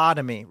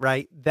dichotomy,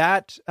 right?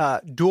 That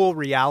dual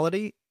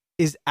reality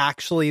is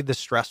actually the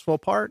stressful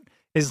part.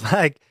 Is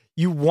like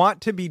you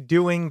want to be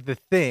doing the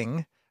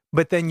thing,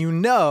 but then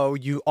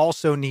you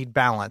also need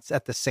balance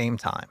at the same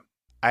time.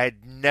 I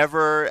had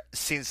never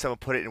seen someone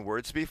put it in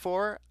words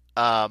before,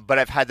 but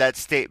I've had that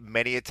state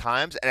many a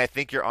times, and I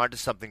think you're onto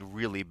something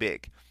really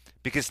big,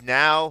 because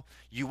now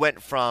you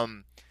went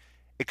from.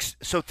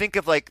 So think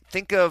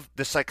of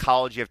the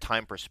psychology of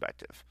time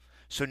perspective.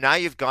 So now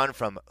you've gone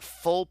from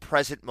full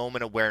present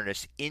moment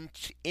awareness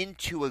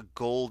into a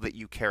goal that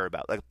you care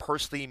about, like a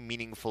personally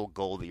meaningful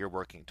goal that you're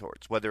working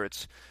towards, whether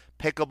it's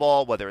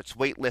pickleball, whether it's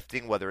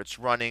weightlifting, whether it's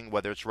running,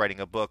 whether it's writing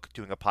a book,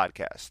 doing a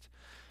podcast.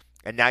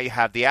 And now you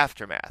have the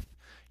aftermath.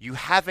 You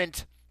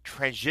haven't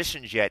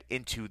transitioned yet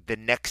into the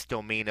next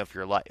domain of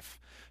your life.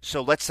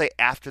 So let's say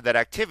after that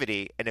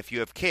activity, and if you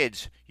have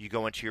kids, you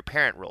go into your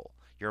parent role,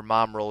 your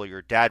mom role, or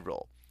your dad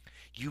role.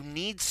 You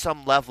need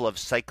some level of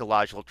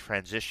psychological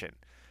transition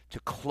to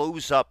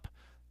close up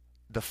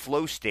the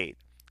flow state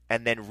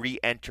and then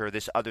re-enter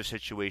this other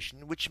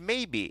situation, which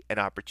may be an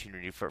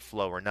opportunity for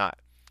flow or not.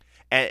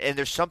 And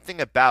there's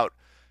something about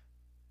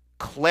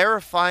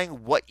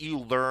clarifying what you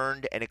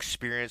learned and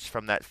experienced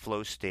from that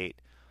flow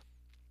state,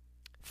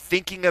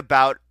 thinking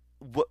about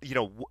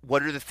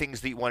what are the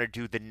things that you want to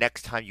do the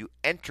next time you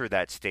enter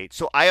that state.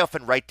 So I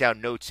often write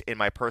down notes in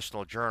my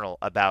personal journal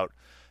about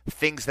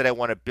things that I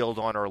want to build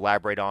on or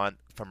elaborate on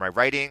from my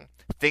writing,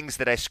 things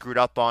that I screwed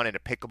up on in a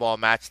pickleball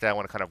match that I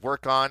want to kind of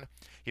work on.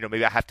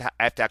 Maybe I have to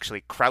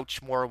actually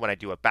crouch more when I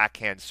do a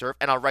backhand serve,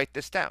 and I'll write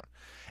this down.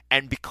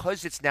 And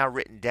because it's now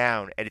written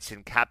down and it's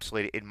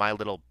encapsulated in my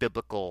little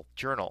biblical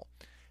journal,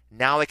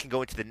 now I can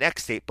go into the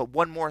next state. But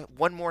one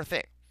more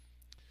thing.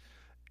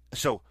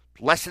 So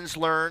lessons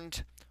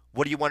learned.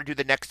 What do you want to do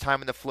the next time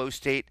in the flow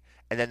state?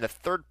 And then the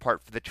third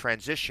part for the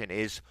transition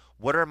is,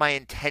 what are my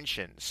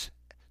intentions?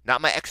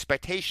 Not my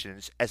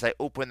expectations as I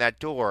open that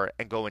door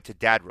and go into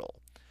dad role.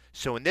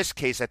 So in this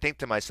case, I think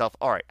to myself,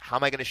 all right, how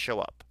am I going to show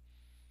up?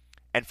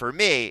 And for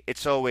me,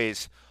 it's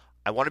always,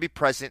 I want to be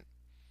present.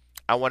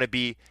 I want to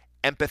be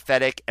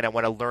empathetic, and I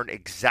want to learn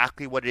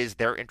exactly what it is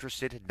they're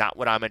interested in, not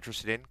what I'm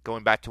interested in.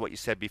 Going back to what you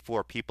said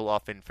before, people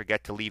often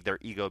forget to leave their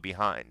ego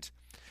behind.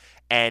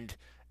 And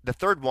the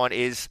third one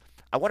is,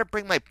 I want to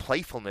bring my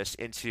playfulness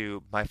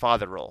into my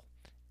father role.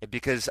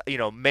 because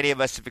many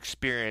of us have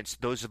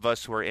experienced, those of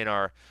us who are in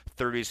our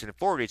 30s and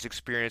 40s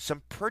experienced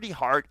some pretty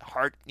hard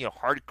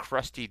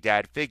crusty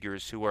dad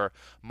figures who are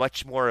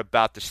much more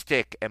about the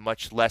stick and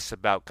much less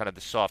about kind of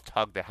the soft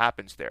hug that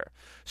happens there.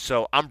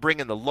 So I'm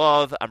bringing the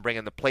love, I'm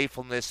bringing the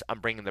playfulness, I'm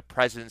bringing the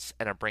presence,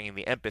 and I'm bringing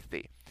the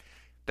empathy.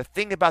 The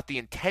thing about the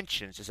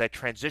intentions as I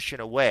transition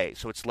away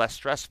so it's less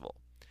stressful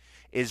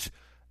is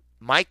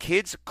my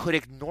kids could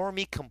ignore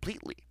me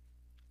completely.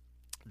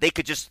 They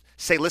could just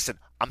say, listen,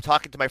 I'm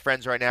talking to my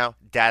friends right now.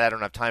 Dad, I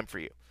don't have time for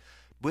you.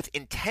 With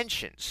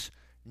intentions,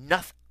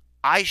 nothing.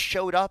 I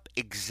showed up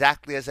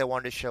exactly as I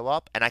wanted to show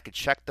up, and I could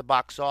check the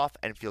box off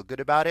and feel good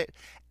about it.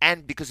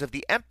 And because of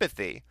the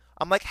empathy,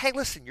 I'm like, hey,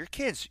 listen, you're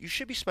kids. You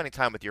should be spending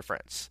time with your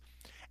friends.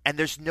 And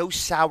there's no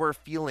sour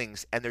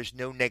feelings and there's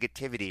no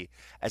negativity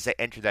as I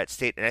enter that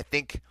state. And I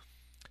think,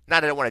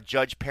 not that I don't want to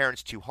judge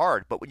parents too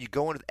hard, but when you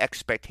go in with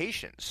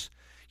expectations,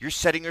 you're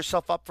setting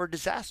yourself up for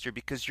disaster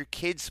because your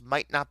kids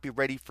might not be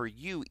ready for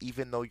you,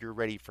 even though you're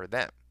ready for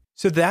them.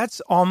 So that's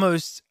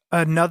almost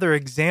another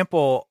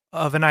example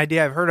of an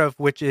idea I've heard of,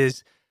 which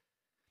is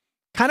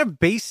kind of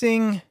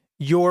basing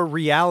your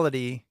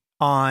reality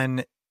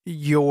on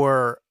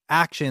your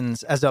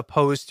actions as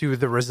opposed to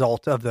the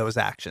result of those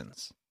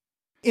actions.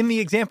 In the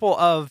example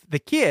of the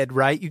kid,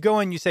 right, you go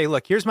and you say,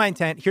 look, here's my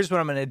intent, here's what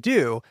I'm going to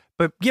do.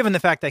 But given the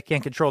fact I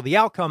can't control the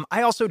outcome,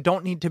 I also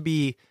don't need to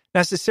be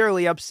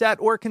necessarily upset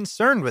or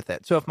concerned with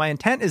it. So if my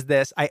intent is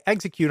this, I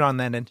execute on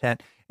that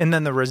intent, and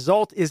then the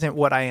result isn't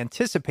what I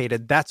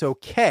anticipated, that's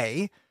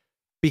okay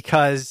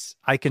because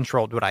I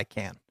controlled what I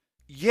can.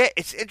 Yeah,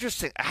 it's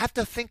interesting. I have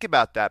to think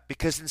about that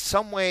because in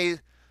some way,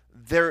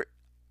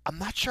 I'm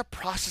not sure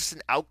process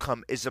and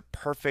outcome is a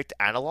perfect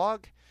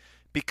analog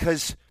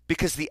because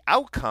the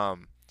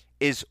outcome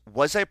is,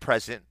 was I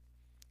present?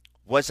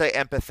 Was I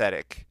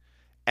empathetic?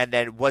 And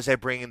then was I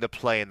bringing the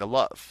play and the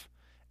love?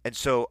 And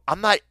so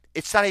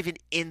it's not even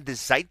in the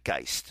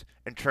zeitgeist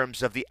in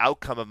terms of the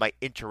outcome of my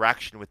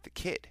interaction with the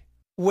kid.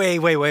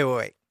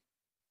 Wait.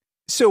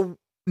 So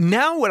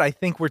now what I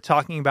think we're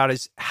talking about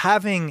is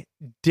having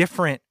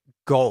different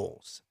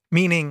goals,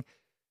 meaning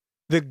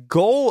the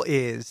goal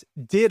is,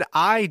 did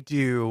I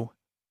do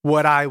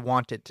what I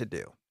wanted to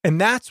do?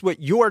 And that's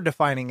what you're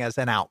defining as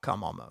an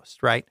outcome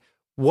almost, right?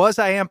 Was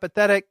I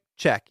empathetic?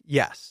 Check.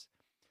 Yes.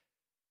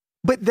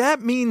 But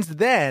that means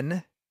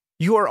then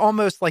you are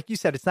almost, like you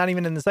said, it's not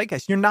even in the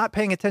zeitgeist. You're not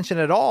paying attention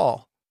at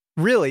all,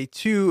 really,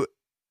 to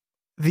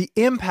the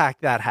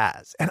impact that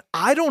has. And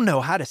I don't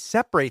know how to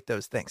separate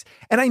those things.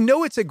 And I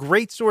know it's a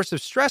great source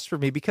of stress for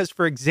me because,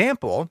 for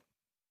example,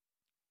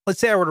 let's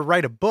say I were to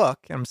write a book,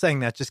 and I'm saying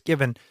that just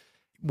given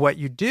what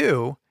you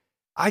do,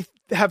 I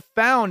have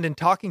found in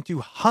talking to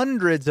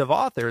hundreds of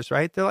authors,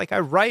 right? They're like, I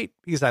write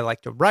because I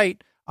like to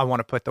write. I want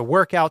to put the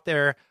work out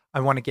there.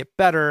 I want to get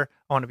better.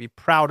 I want to be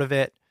proud of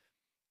it.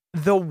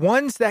 The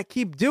ones that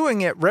keep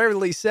doing it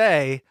rarely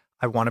say,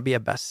 I want to be a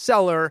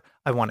bestseller.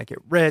 I want to get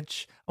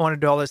rich. I want to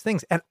do all those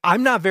things. And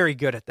I'm not very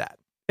good at that,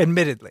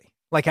 admittedly.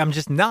 Like, I'm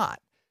just not.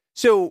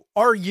 So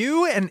are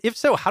you? And if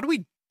so, how do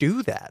we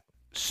do that?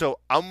 So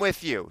I'm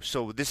with you.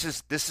 So this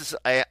is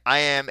I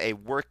am a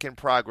work in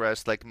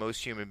progress like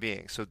most human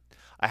beings. So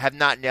I have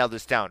not nailed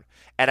this down.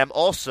 And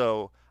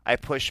I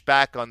push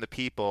back on the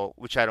people,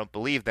 which I don't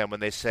believe them,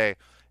 when they say,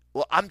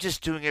 well, I'm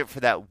just doing it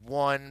for that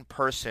one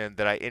person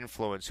that I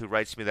influence who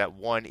writes me that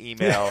one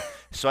email.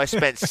 So I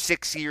spent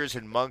 6 years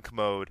in monk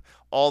mode,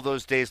 all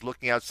those days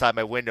looking outside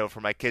my window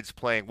for my kids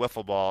playing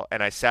wiffle ball,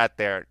 and I sat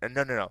there. And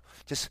no.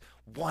 Just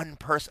one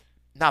person.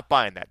 Not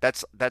buying that.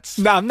 That's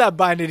No, I'm not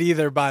buying it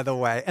either, by the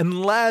way.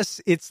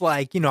 Unless it's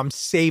like, I'm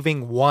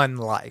saving one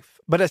life.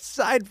 But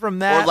aside from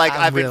that, or like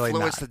I've really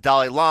influenced not. the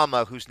Dalai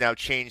Lama, who's now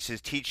changed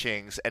his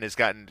teachings and has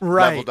gotten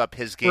leveled up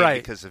his game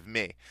because of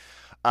me.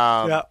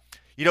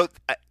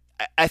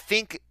 I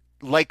think,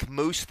 like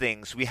most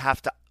things, we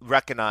have to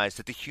recognize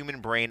that the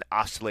human brain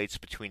oscillates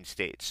between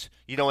states.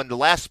 In the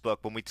last book,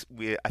 when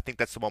I think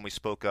that's the one we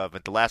spoke of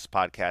at the last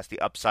podcast, The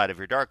Upside of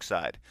Your Dark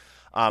Side.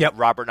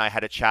 Robert and I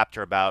had a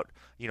chapter about,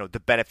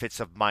 the benefits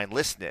of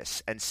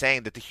mindlessness and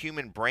saying that the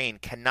human brain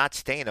cannot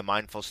stay in a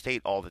mindful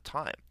state all the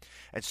time.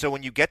 And so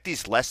when you get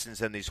these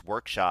lessons and these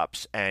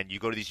workshops and you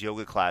go to these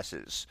yoga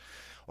classes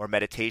or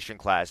meditation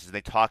classes, and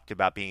they talked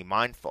about being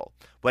mindful,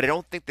 what I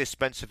don't think they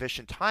spend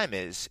sufficient time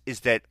is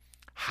that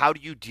how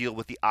do you deal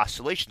with the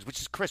oscillations,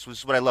 which is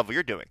what I love what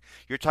you're doing.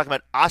 You're talking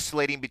about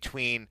oscillating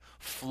between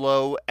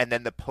flow and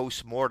then the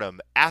post-mortem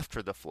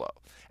after the flow.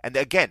 And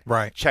again,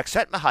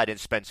 Csikszentmihalyi didn't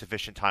spend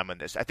sufficient time on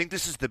this. I think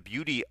this is the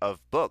beauty of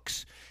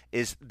books,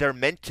 is they're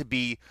meant to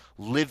be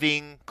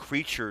living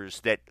creatures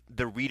that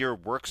the reader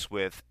works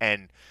with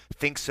and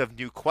thinks of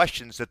new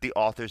questions that the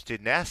authors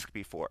didn't ask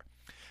before.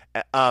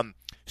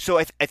 So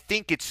I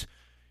think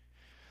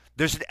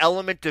there's an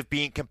element of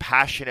being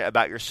compassionate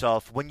about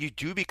yourself when you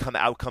do become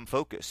outcome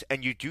focused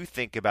and you do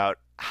think about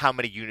how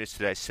many units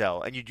did I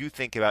sell, and you do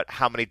think about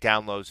how many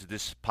downloads did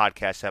this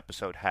podcast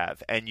episode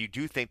have, and you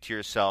do think to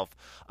yourself,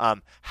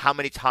 how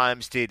many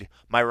times did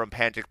my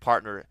romantic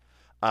partner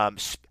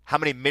How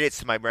many minutes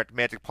does my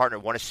romantic partner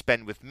want to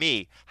spend with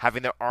me,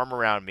 having their arm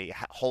around me,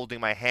 holding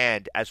my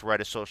hand as we're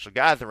at a social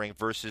gathering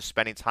versus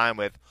spending time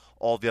with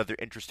all the other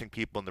interesting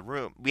people in the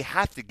room? We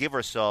have to give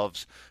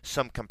ourselves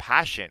some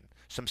compassion,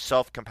 some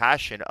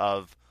self-compassion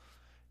of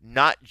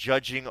not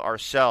judging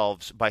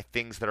ourselves by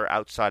things that are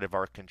outside of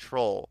our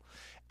control.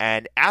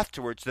 And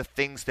afterwards, the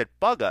things that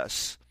bug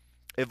us,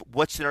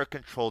 what's in our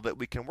control that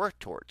we can work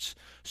towards.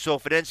 So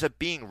if it ends up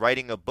being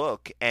writing a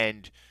book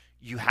and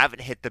you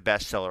haven't hit the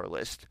bestseller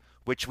list,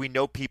 which we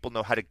know people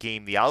know how to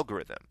game the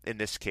algorithm in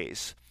this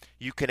case,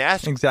 you can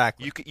ask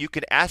you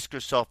can ask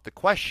yourself the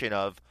question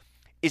of,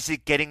 is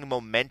it getting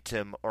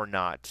momentum or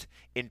not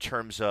in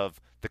terms of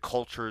the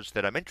cultures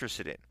that I'm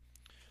interested in?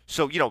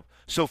 So,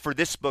 so for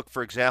this book,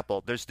 for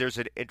example, there's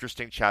an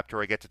interesting chapter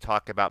where I get to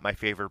talk about my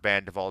favorite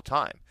band of all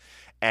time.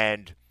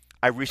 And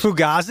I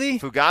recently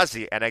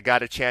Fugazi, and I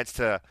got a chance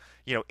to,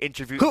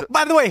 interview.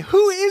 By the way,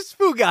 who is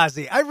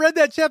Fugazi? I read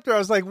that chapter. I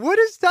was like, what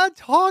is Todd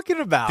talking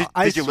about?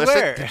 Did you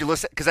listen? Did you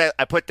listen? Because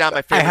I put down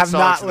my favorite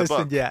songs in the book. I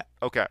have not listened yet.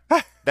 Okay.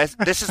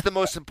 This is the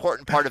most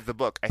important part of the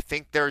book. I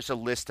think there's a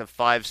list of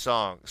 5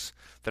 songs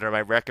that are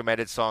my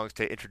recommended songs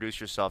to introduce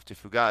yourself to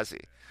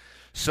Fugazi.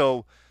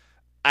 So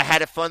I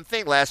had a fun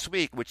thing last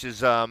week, which is,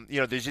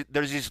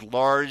 there's these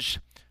large,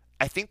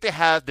 I think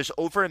there's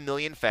over 1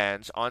 million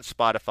fans on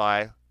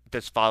Spotify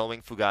that's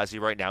following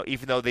Fugazi right now,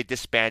 even though they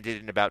disbanded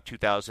in about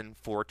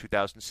 2004,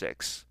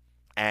 2006.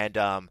 And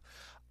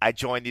I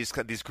joined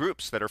these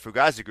groups that are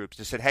Fugazi groups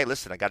and said, hey,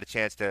 listen, I got a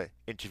chance to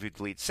interview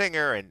the lead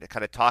singer and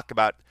kind of talk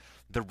about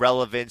the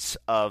relevance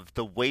of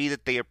the way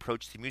that they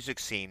approach the music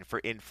scene for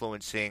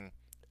influencing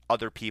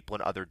other people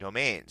in other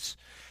domains.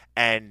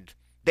 And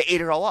they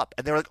ate it all up.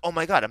 And they were like, oh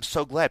my God, I'm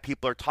so glad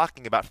people are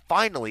talking about,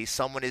 finally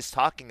someone is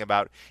talking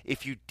about,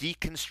 if you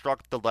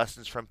deconstruct the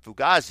lessons from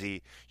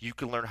Fugazi, you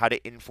can learn how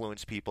to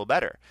influence people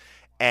better.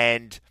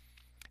 And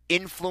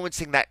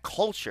influencing that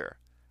culture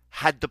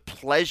had the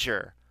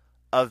pleasure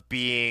of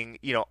being,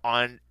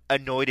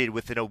 anointed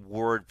with an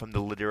award from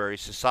the Literary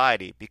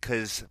Society,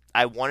 because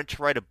I wanted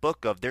to write a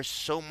book of, there's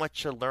so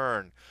much to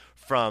learn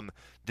from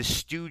the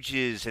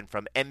Stooges and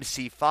from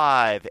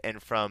MC5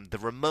 and from the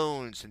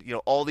Ramones and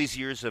all these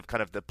years of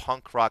kind of the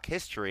punk rock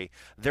history.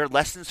 They're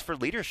lessons for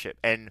leadership,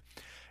 and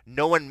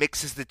no one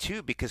mixes the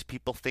two because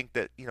people think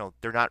that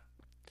they're not,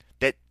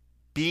 that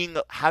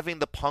having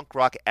the punk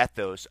rock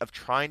ethos of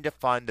trying to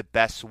find the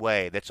best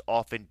way that's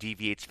often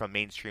deviates from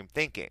mainstream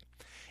thinking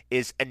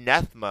is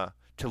anathema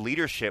to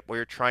leadership, where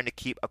you're trying to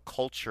keep a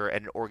culture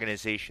and an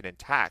organization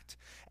intact.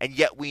 And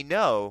yet we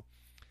know,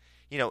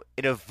 in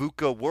a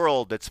VUCA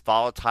world that's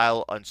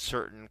volatile,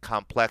 uncertain,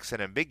 complex, and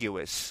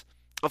ambiguous,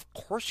 of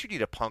course you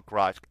need a punk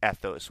rock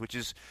ethos, which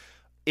is,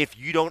 if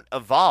you don't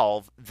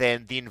evolve,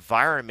 then the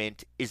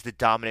environment is the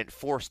dominant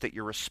force that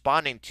you're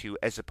responding to,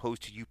 as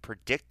opposed to you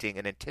predicting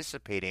and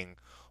anticipating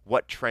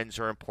what trends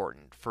are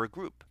important for a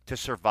group to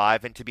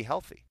survive and to be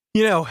healthy.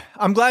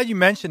 I'm glad you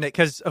mentioned it,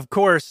 because, of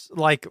course,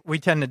 like we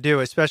tend to do,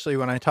 especially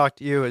when I talk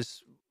to you,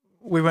 is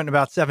we went in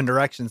about 7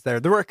 directions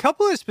there. There were a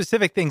couple of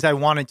specific things I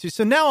wanted to.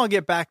 So now I'll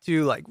get back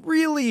to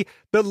really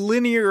the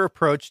linear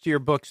approach to your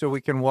book so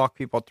we can walk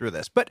people through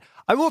this. But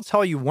I will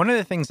tell you, one of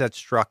the things that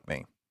struck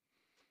me,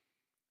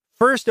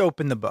 first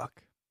open the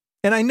book,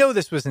 and I know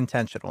this was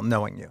intentional,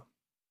 knowing you,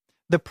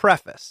 the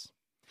preface.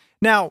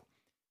 Now,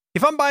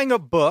 if I'm buying a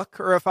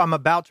book or if I'm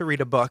about to read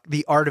a book,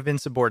 The Art of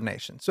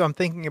Insubordination. So I'm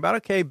thinking about,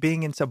 okay,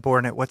 being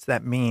insubordinate, what's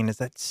that mean? Is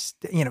that,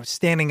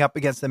 standing up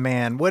against a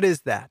man? What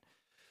is that?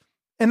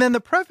 And then the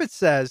preface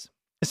says,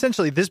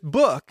 essentially, this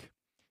book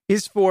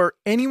is for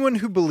anyone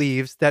who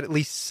believes that at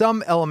least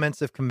some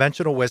elements of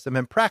conventional wisdom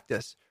and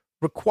practice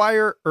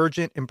require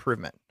urgent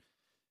improvement.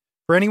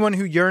 For anyone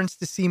who yearns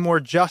to see more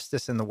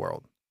justice in the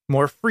world,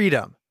 more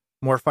freedom,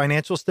 more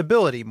financial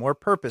stability, more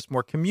purpose,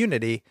 more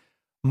community,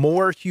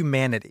 more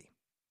humanity.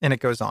 And it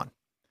goes on.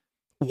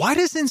 Why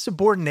does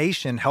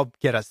insubordination help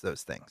get us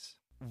those things?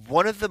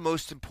 One of the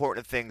most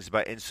important things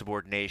about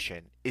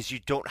insubordination is you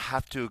don't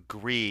have to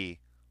agree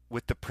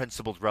with the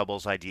principled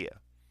rebel's idea.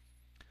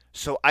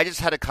 So I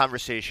just had a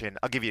conversation.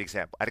 I'll give you an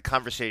example. I had a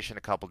conversation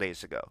a couple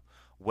days ago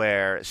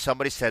where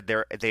somebody said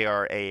they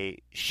are a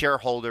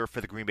shareholder for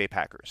the Green Bay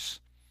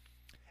Packers,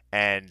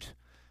 and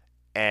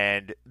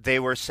they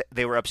were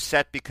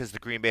upset because the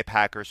Green Bay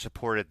Packers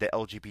supported the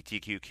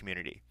LGBTQ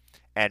community.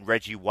 And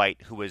Reggie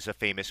White, who is a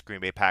famous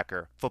Green Bay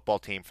Packer football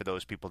team, for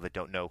those people that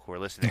don't know who are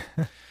listening,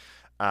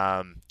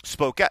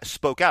 spoke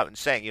out and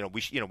saying,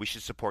 we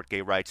should support gay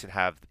rights and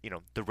have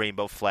the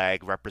rainbow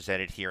flag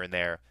represented here and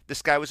there.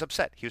 This guy was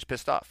upset. He was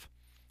pissed off,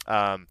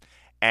 and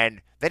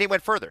then he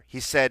went further. He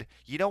said,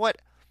 you know what?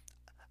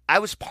 I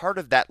was part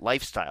of that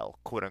lifestyle,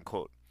 quote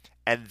unquote,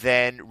 and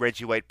then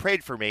Reggie White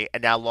prayed for me,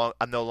 and now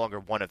I'm no longer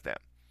one of them.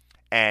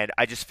 And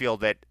I just feel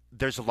that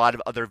there's a lot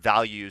of other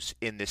values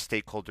in this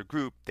stakeholder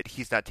group that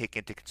he's not taking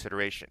into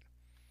consideration.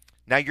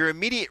 Now, your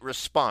immediate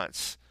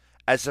response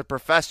as a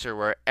professor,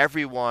 where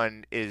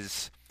everyone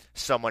is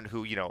someone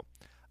who,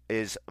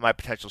 is my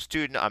potential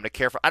student, I'm going to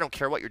care for, I don't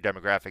care what your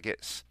demographic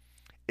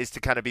is to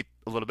kind of be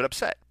a little bit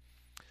upset.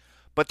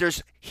 But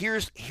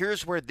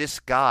here's where this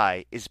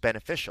guy is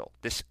beneficial.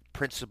 This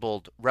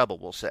principled rebel,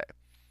 we'll say,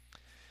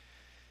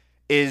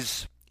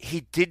 is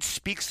he did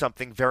speak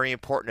something very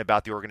important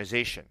about the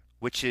organization,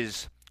 which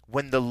is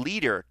when the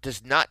leader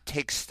does not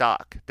take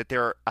stock that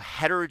there are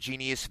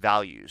heterogeneous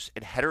values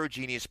and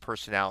heterogeneous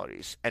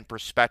personalities and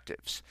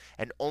perspectives,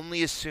 and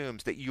only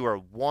assumes that you are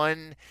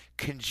one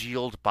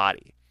congealed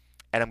body,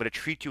 and I'm going to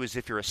treat you as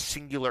if you're a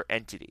singular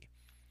entity,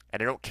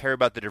 and I don't care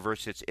about the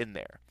diversity that's in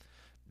there.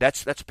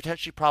 That's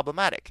potentially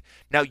problematic.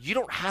 Now, you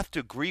don't have to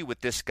agree with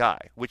this guy,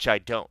 which I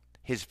don't,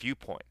 his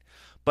viewpoint,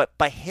 but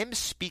by him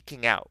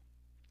speaking out,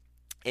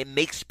 it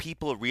makes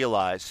people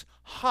realize,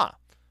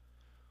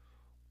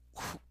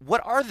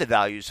 what are the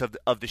values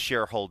of the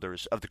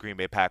shareholders of the Green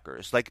Bay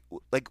Packers? Like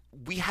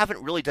we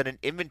haven't really done an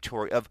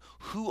inventory of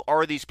who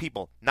are these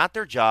people, not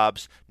their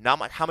jobs, not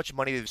how much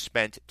money they've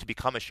spent to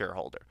become a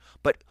shareholder,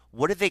 but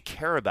what do they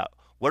care about?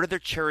 What are their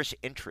cherished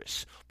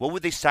interests? What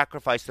would they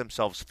sacrifice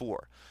themselves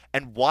for?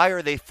 And why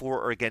are they for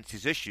or against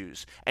these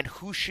issues? And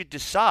who should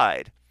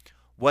decide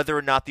whether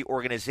or not the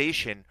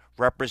organization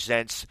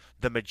represents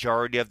the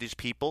majority of these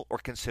people or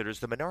considers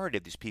the minority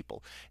of these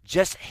people?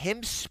 Just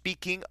him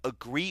speaking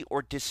agree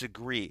or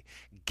disagree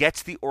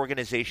gets the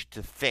organization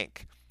to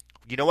think,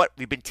 you know what,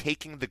 we've been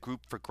taking the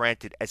group for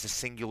granted as a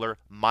singular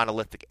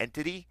monolithic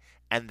entity,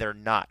 and they're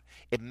not.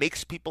 It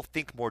makes people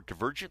think more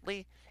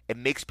divergently, it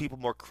makes people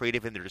more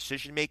creative in their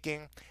decision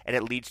making, and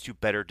it leads to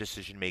better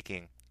decision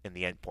making in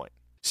the end point.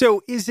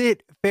 So is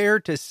it fair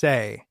to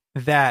say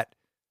that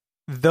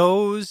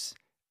those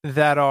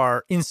that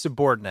are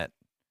insubordinate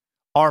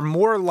are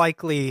more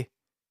likely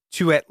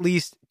to at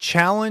least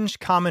challenge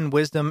common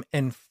wisdom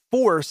and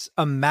force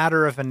a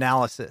matter of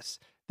analysis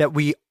that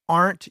we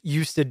aren't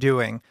used to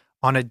doing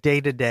on a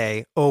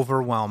day-to-day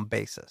overwhelmed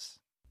basis?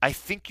 I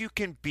think you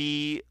can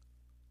be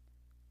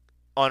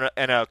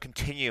in a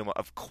continuum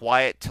of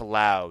quiet to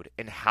loud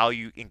in how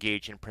you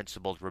engage in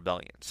principled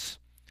rebellions.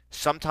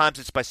 Sometimes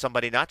it's by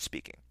somebody not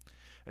speaking.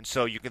 And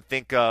so you can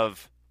think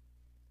of,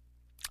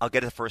 I'll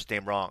get the first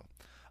name wrong.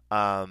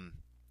 I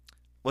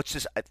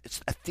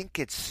think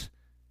it's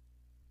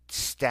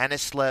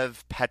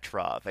Stanislav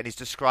Petrov, and he's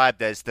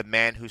described as the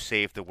man who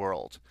saved the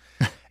world.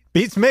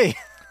 Beats me.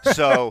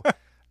 So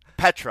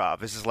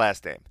Petrov is his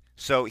last name.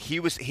 So he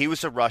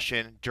was a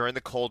Russian during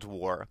the Cold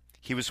War.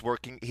 He was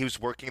working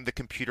the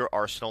computer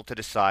arsenal to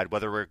decide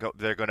whether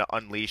they're going to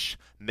unleash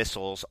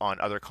missiles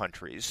on other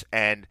countries.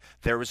 And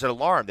there was an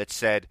alarm that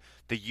said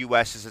the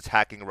U.S. is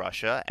attacking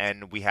Russia,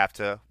 and we have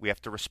to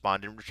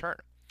respond in return.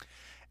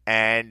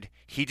 And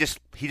he just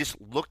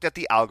looked at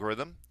the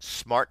algorithm,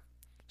 smart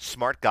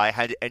guy,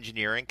 had an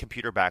engineering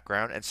computer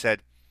background, and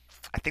said,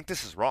 I think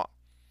this is wrong.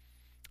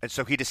 And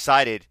so he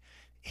decided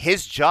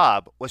his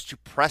job was to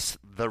press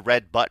the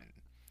red button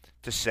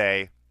to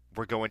say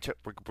we're going to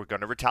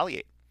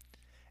retaliate.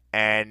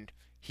 And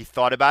he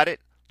thought about it,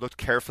 looked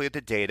carefully at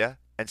the data,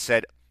 and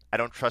said, I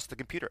don't trust the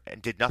computer,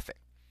 and did nothing.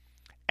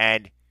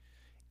 And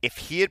if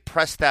he had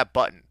pressed that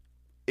button,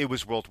 it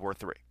was World War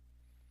III.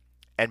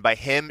 And by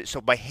him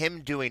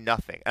doing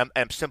nothing,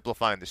 I'm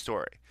simplifying the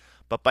story,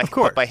 but by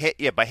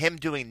him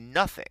doing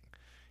nothing,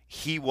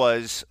 he's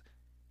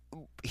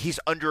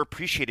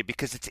underappreciated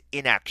because it's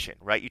inaction,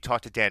 right? You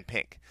talk to Dan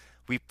Pink.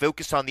 We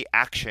focus on the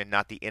action,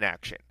 not the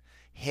inaction.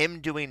 Him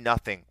doing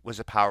nothing was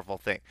a powerful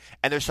thing.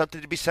 And there's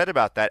something to be said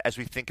about that as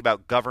we think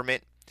about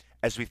government,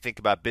 as we think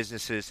about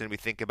businesses, and we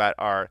think about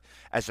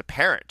as a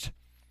parent.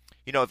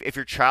 You know, if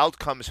your child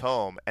comes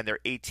home and they're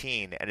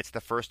 18 and it's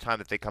the first time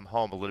that they come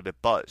home a little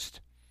bit buzzed,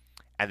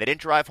 and they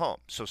didn't drive home,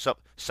 so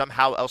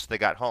somehow else they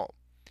got home,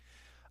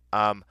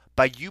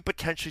 by you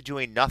potentially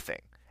doing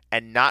nothing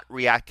and not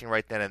reacting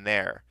right then and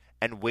there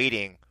and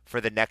waiting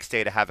for the next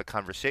day to have a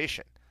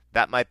conversation,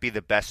 that might be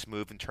the best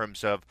move in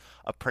terms of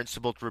a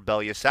principled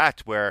rebellious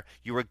act where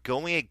you are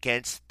going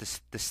against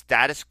the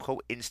status quo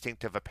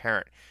instinct of a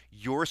parent.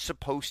 You're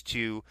supposed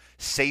to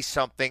say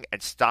something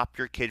and stop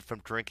your kid from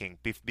drinking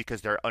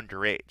because they're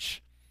underage.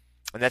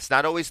 And that's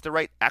not always the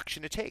right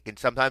action to take. And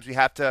sometimes we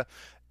have to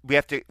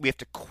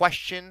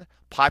question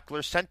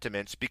popular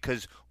sentiments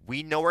because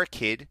we know our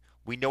kid,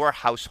 we know our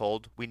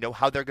household, we know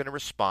how they're going to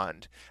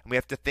respond, and we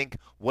have to think,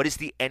 what is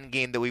the end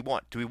game that we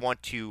want? Do we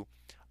want to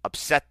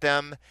upset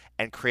them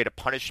and create a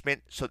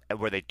punishment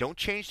where they don't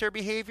change their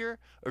behavior,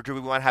 or do we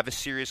want to have a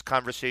serious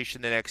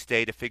conversation the next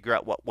day to figure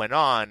out what went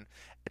on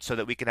so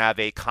that we can have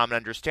a common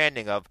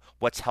understanding of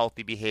what's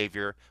healthy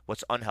behavior,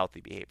 what's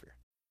unhealthy behavior?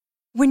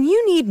 When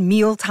you need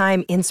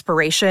mealtime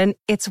inspiration,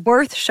 it's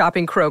worth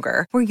shopping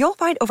Kroger, where you'll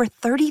find over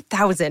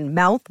 30,000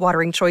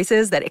 mouth-watering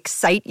choices that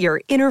excite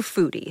your inner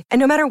foodie. And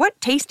no matter what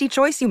tasty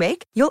choice you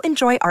make, you'll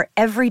enjoy our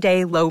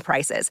everyday low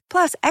prices,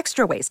 plus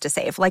extra ways to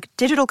save, like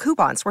digital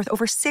coupons worth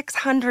over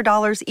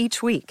 $600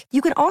 each week.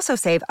 You can also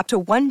save up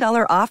to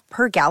 $1 off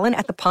per gallon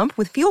at the pump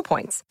with fuel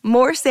points.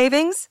 More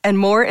savings and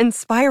more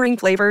inspiring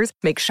flavors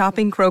make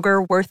shopping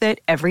Kroger worth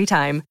it every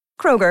time.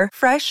 Kroger,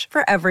 fresh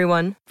for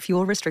everyone.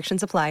 Fuel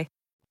restrictions apply.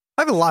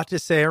 I have a lot to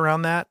say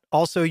around that.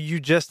 Also, you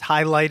just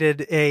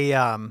highlighted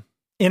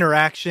a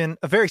interaction,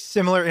 a very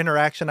similar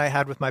interaction I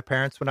had with my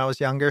parents when I was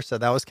younger. So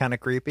that was kind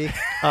of creepy.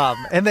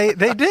 And they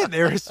did.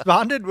 They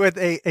responded with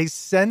a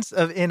sense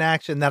of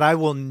inaction that I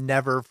will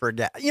never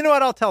forget. You know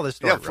what? I'll tell this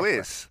story. Yeah,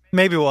 please.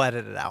 Maybe we'll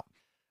edit it out.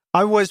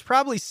 I was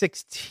probably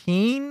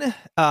 16.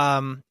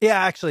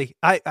 Actually,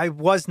 I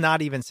was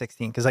not even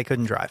 16 because I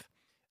couldn't drive.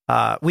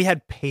 We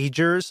had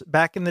pagers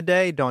back in the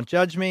day. Don't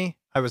judge me.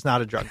 I was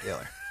not a drug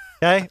dealer.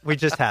 Okay. We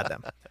just had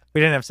them.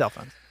 We didn't have cell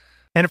phones.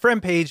 And a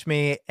friend paged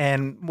me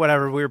and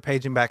whatever, we were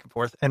paging back and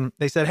forth. And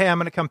they said, hey, I'm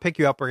going to come pick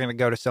you up. We're going to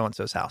go to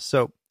so-and-so's house.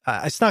 So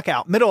I snuck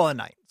out middle of the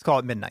night. Let's call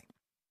it midnight.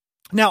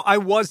 Now, I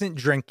wasn't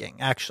drinking,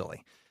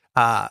 actually.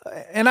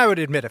 And I would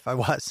admit if I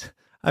was,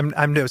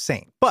 I'm no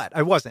saint, but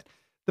I wasn't.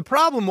 The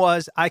problem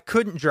was I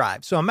couldn't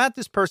drive. So I'm at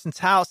this person's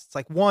house. It's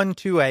like 1,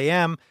 2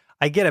 a.m.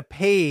 I get a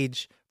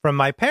page from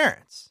my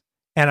parents.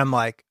 And I'm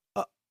like,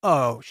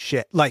 oh,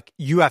 shit. Like,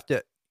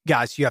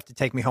 guys, you have to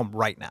take me home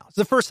right now. It's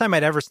the first time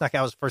I'd ever snuck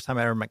out. It was the first time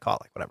I ever been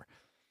caught, like whatever.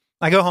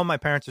 I go home. My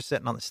parents are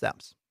sitting on the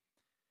steps.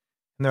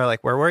 And they're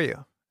like, where were you?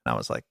 And I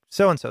was like,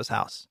 so-and-so's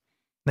house.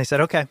 And they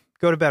said, okay,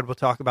 go to bed. We'll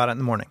talk about it in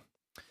the morning.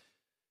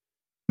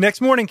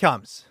 Next morning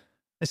comes.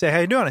 They say, how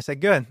you doing? I said,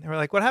 good. They were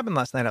like, what happened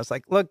last night? I was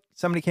like, look,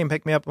 somebody came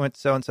pick me up and went to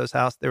so-and-so's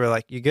house. They were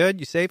like, you good?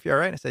 You safe? You all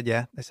right? I said,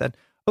 yeah. They said,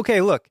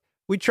 okay, look,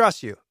 we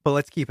trust you, but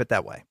let's keep it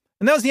that way.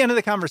 And that was the end of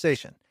the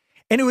conversation.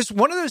 And it was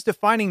one of those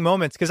defining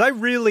moments because I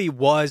really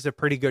was a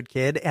pretty good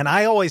kid. And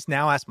I always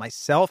now ask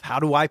myself, how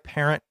do I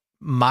parent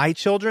my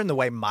children the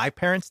way my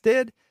parents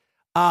did?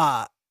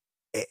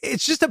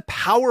 It's just a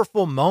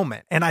powerful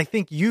moment. And I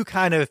think you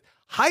kind of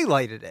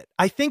highlighted it.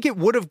 I think it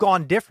would have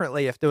gone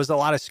differently if there was a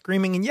lot of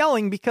screaming and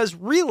yelling, because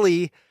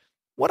really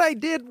what I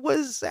did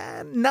was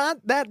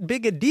not that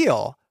big a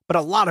deal, but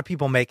a lot of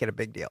people make it a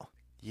big deal.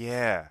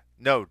 Yeah.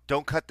 No,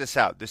 don't cut this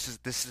out. This is.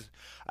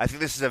 I think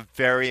this is a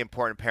very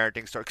important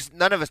parenting story because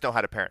none of us know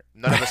how to parent.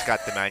 None of us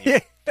got the manual.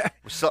 Yeah.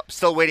 We're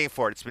still waiting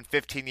for it. It's been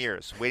 15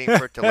 years waiting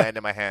for it to land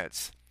in my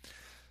hands.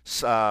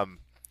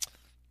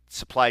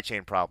 Supply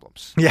chain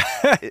problems. Yeah.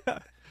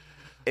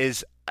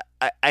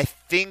 I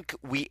think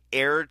we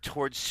err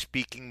towards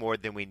speaking more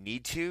than we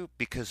need to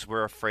because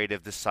we're afraid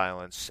of the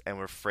silence and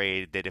we're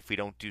afraid that if we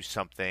don't do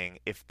something,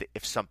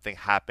 if something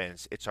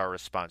happens, it's our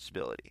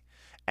responsibility.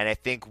 And I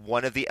think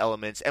one of the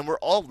elements, and we're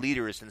all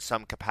leaders in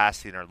some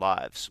capacity in our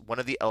lives, one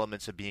of the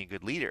elements of being a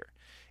good leader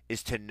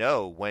is to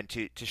know when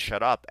to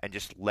shut up and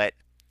just let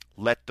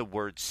the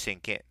words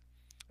sink in.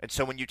 And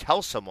so when you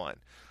tell someone,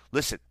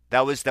 listen,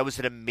 that was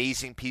an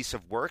amazing piece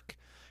of work.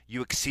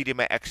 You exceeded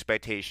my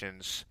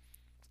expectations.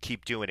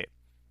 Keep doing it.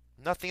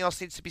 Nothing else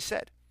needs to be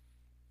said.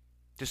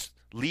 Just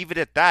leave it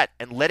at that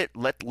and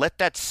let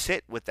that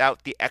sit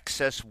without the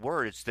excess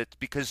words. That's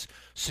because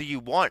you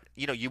want,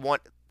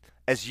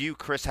 as you,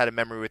 Chris, had a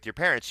memory with your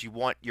parents, you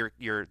want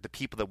the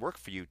people that work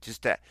for you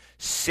just to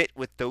sit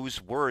with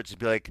those words and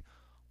be like,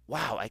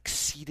 wow, I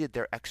exceeded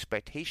their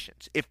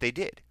expectations, if they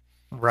did.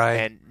 Right.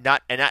 And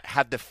not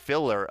have the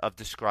filler of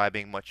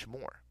describing much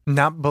more.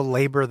 Not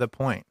belabor the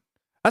point.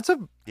 That's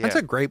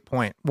a great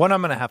point. One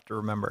I'm going to have to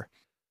remember.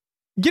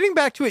 Getting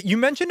back to it, you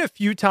mentioned a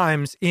few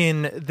times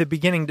in the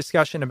beginning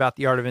discussion about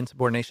the art of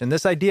insubordination,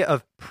 this idea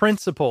of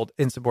principled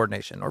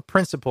insubordination or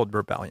principled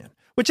rebellion,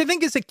 which I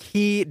think is a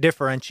key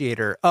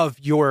differentiator of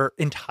your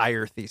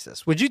entire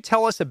thesis. Would you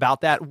tell us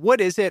about that?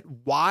 What is it?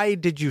 Why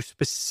did you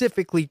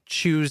specifically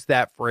choose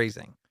that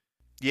phrasing?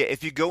 Yeah,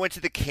 if you go into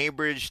the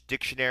Cambridge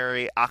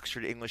Dictionary,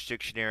 Oxford English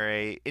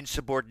Dictionary,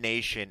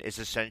 insubordination is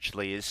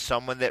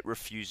someone that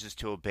refuses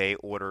to obey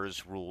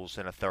orders, rules,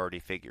 and authority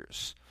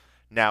figures.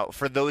 Now,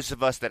 for those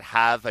of us that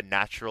have a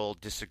natural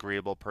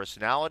disagreeable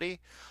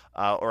personality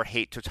or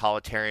hate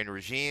totalitarian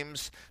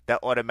regimes, that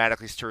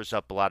automatically stirs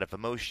up a lot of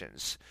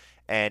emotions.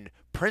 And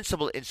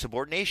principled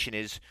insubordination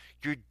is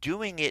you're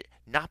doing it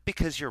not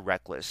because you're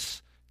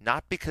reckless,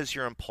 not because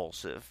you're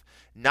impulsive,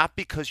 not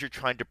because you're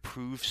trying to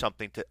prove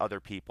something to other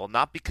people,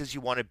 not because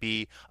you want to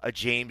be a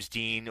James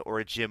Dean or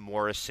a Jim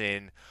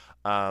Morrison,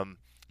 or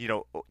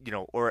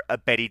a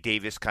Betty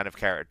Davis kind of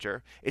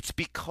character. It's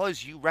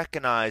because you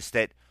recognize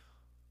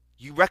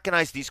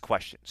these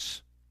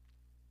questions.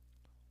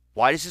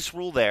 Why is this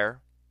rule there?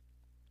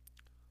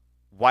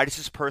 Why does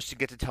this person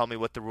get to tell me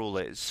what the rule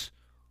is?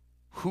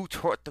 Who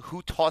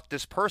taught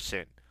this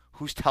person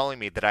who's telling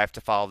me that I have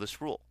to follow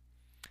this rule?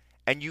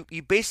 And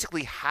you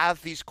basically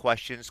have these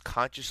questions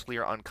consciously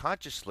or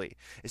unconsciously,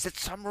 is that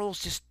some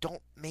rules just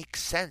don't make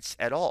sense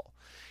at all.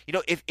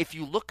 If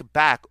you look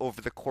back over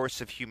the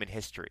course of human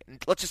history,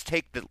 and let's just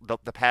take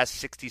the past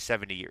 60,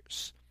 70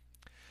 years.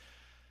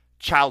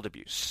 Child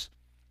abuse.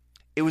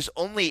 It was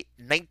only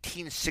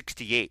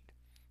 1968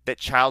 that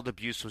child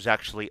abuse was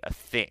actually a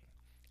thing.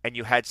 And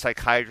you had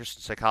psychiatrists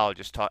and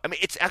psychologists talk. I mean,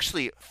 it's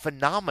actually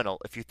phenomenal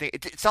if you think.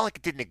 It's not like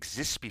it didn't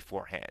exist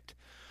beforehand.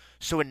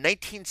 So in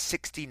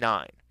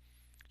 1969,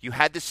 you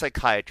had this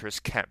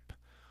psychiatrist, Kemp,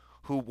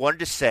 who wanted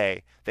to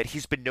say that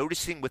he's been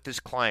noticing with his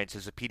clients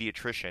as a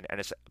pediatrician and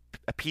as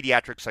a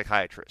pediatric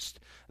psychiatrist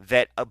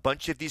that a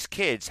bunch of these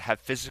kids have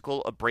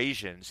physical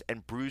abrasions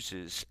and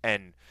bruises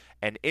and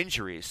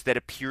injuries that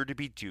appear to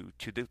be due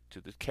to the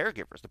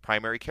caregivers, the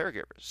primary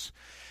caregivers.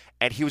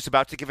 And he was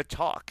about to give a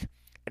talk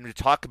and to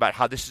talk about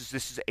how this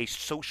is a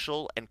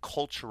social and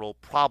cultural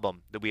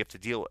problem that we have to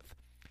deal with.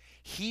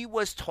 He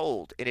was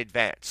told in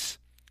advance,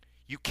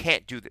 you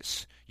can't do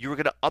this. You are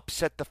going to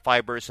upset the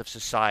fibers of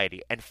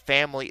society, and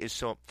family is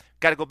so...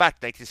 Got to go back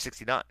to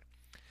 1969.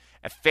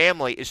 And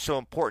family is so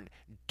important.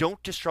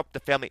 Don't disrupt the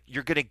family.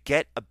 You're going to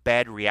get a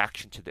bad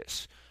reaction to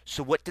this.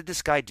 So what did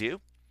this guy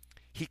do?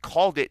 He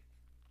called it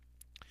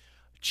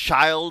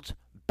child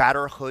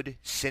batterhood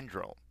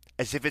syndrome,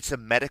 as if it's a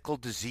medical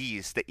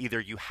disease that either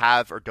you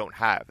have or don't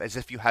have, as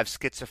if you have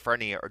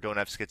schizophrenia or don't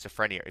have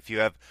schizophrenia, if you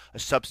have a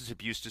substance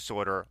abuse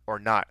disorder or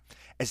not,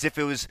 as if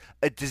it was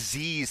a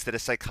disease that a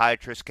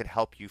psychiatrist can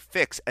help you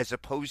fix, as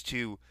opposed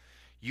to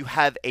you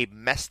have a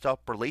messed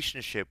up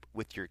relationship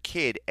with your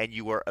kid and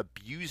you are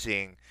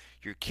abusing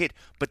your kid,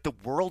 but the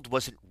world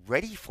wasn't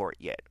ready for it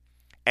yet.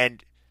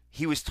 And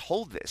he was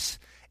told this.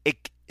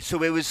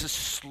 So it was a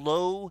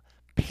slow,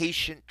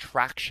 patient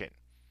traction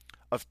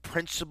of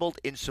principled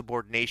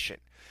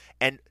insubordination.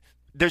 And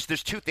there's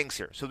two things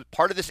here. So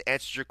part of this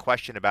answers your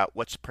question about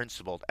what's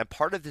principled, and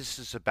part of this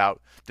is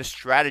about the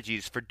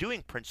strategies for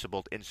doing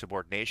principled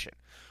insubordination,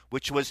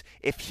 which was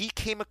if he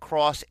came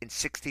across in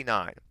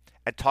 69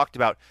 and talked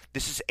about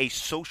this is a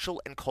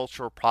social and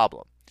cultural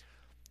problem,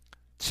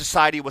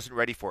 society wasn't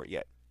ready for it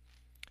yet.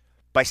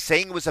 By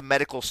saying it was a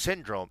medical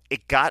syndrome,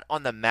 it got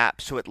on the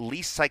map so at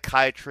least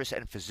psychiatrists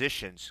and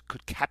physicians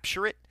could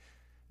capture it,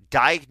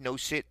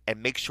 diagnose it,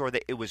 and make sure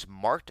that it was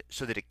marked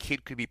so that a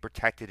kid could be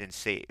protected and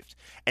saved.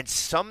 And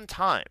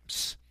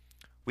sometimes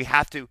we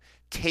have to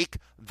take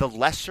the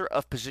lesser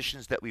of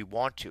positions that we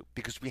want to,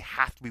 because we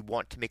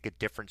want to make a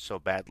difference so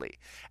badly.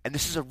 And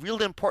this is a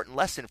really important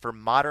lesson for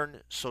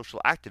modern social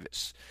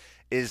activists,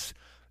 is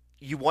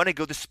you want to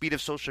go the speed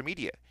of social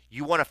media.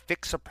 You want to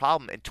fix a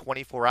problem in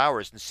 24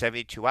 hours and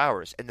 72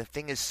 hours. And the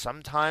thing is,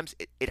 sometimes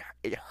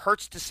it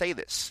hurts to say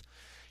this.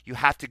 You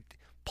have to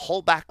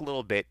pull back a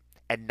little bit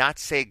and not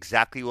say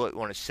exactly what you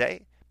want to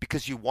say,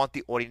 because you want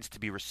the audience to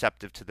be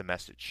receptive to the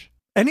message.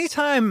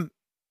 Anytime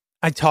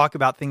I talk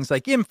about things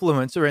like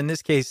influence, or in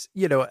this case,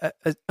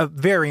 a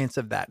variance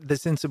of that,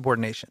 this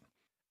insubordination,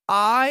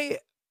 I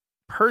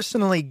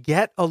personally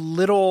get a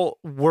little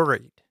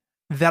worried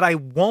that I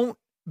won't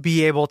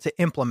be able to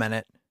implement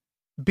it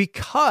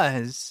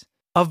because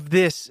of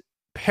this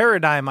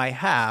paradigm I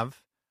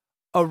have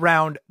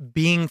around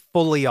being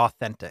fully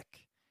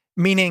authentic.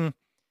 Meaning,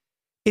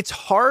 it's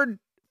hard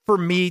for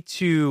me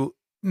to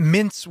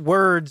mince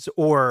words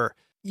or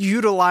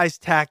utilize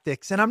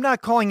tactics. And I'm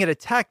not calling it a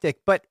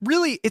tactic, but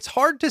really it's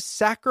hard to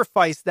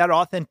sacrifice that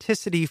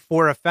authenticity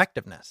for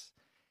effectiveness.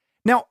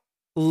 Now,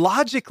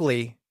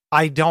 logically,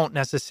 I don't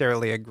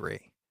necessarily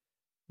agree,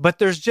 but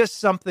there's just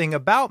something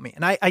about me.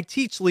 And I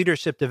teach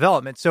leadership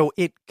development. So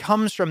it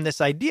comes from this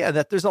idea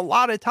that there's a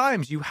lot of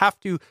times you have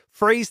to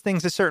phrase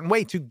things a certain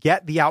way to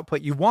get the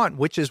output you want,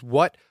 which is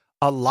what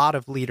a lot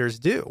of leaders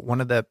do. One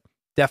of the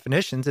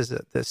definitions is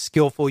the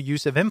skillful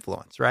use of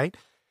influence, right?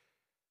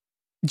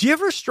 Do you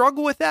ever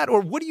struggle with that?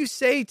 Or what do you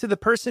say to the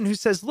person who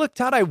says, look,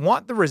 Todd, I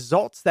want the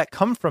results that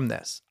come from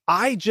this.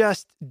 I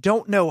just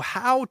don't know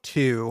how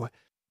to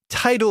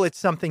title it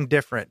something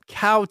different,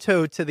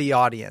 kowtow to the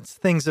audience,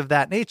 things of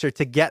that nature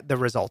to get the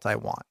result I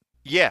want.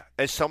 Yeah,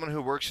 as someone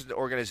who works in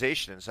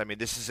organizations, I mean,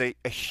 this is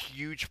a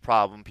huge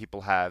problem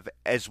people have,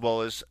 as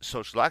well as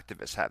social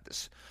activists have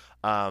this.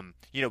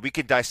 We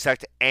can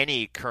dissect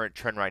any current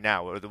trend right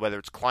now, whether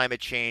it's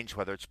climate change,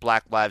 whether it's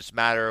Black Lives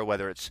Matter,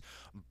 whether it's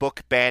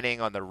book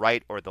banning on the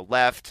right or the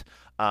left,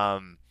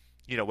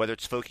 whether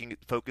it's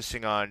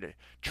focusing on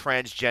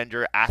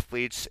transgender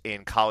athletes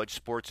in college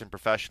sports and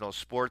professional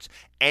sports.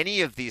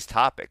 Any of these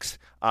topics,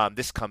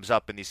 this comes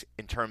up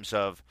in terms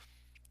of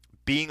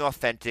being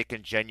authentic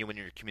and genuine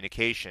in your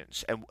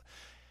communications. And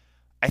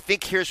I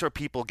think here's where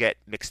people get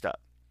mixed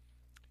up.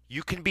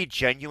 You can be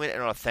genuine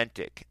and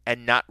authentic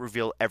and not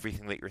reveal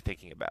everything that you're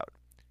thinking about.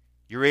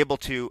 You're able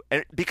to,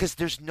 because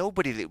there's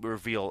nobody that we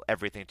reveal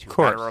everything to.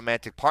 Not our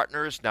romantic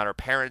partners, not our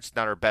parents,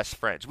 not our best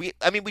friends. We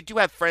do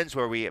have friends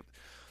where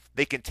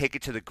they can take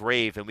it to the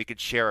grave and we can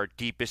share our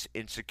deepest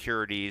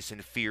insecurities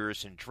and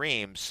fears and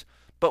dreams,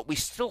 but we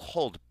still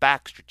hold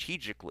back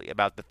strategically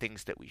about the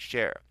things that we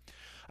share.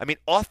 I mean,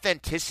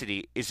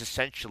 authenticity is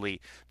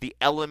essentially the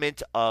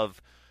element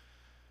of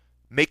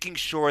making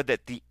sure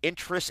that the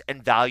interests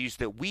and values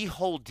that we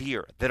hold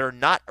dear, that are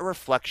not a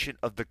reflection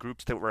of the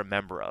groups that we're a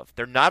member of,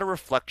 they're not a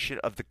reflection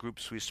of the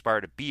groups we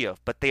aspire to be of,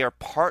 but they are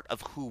part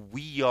of who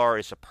we are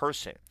as a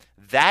person.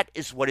 That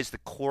is what is the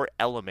core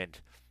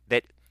element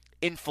that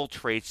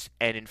infiltrates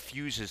and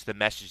infuses the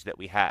message that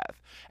we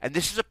have. And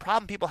this is a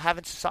problem people have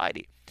in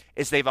society,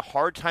 is they have a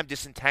hard time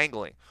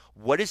disentangling.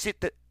 What is it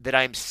that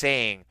I'm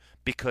saying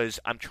because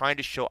I'm trying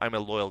to show I'm a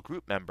loyal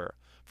group member,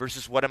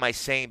 versus what am I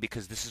saying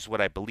because this is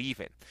what I believe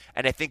in.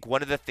 And I think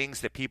one of the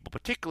things that people,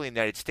 particularly in the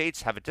United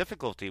States, have a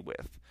difficulty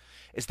with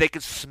is they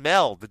can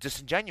smell the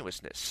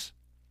disingenuousness.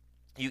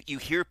 You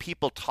hear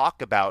people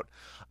talk about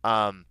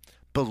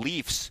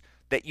beliefs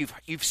that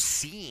you've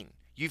seen.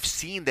 You've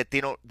seen that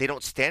they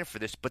don't stand for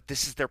this, but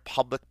this is their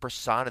public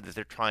persona that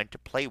they're trying to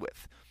play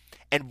with.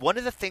 And one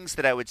of the things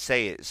that I would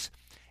say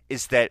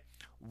is that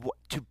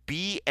to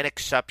be an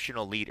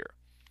exceptional leader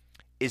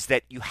is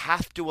that you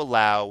have to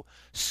allow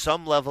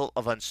some level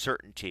of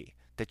uncertainty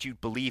that you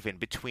believe in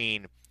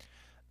between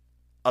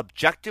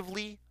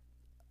objectively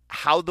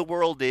how the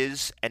world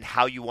is and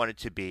how you want it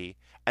to be,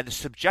 and the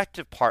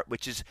subjective part,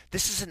 which is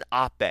this is an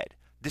op-ed.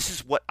 This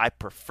is what I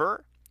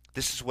prefer.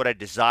 This is what I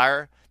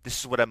desire. This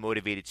is what I'm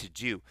motivated to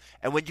do.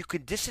 And when you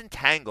can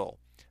disentangle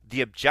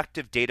the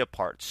objective data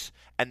parts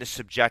and the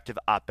subjective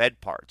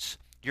op-ed parts,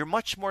 you're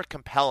much more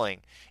compelling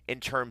in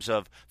terms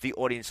of the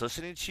audience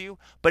listening to you,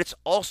 but it's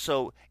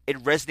also, it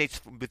resonates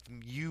with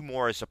you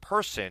more as a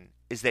person,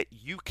 is that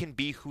you can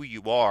be who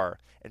you are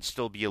and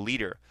still be a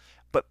leader.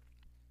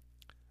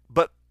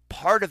 But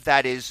part of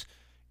that is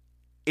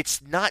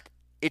it's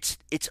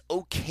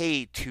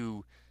okay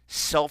to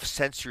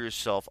self-censor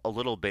yourself a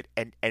little bit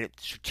and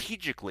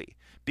strategically,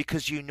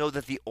 because you know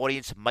that the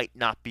audience might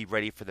not be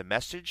ready for the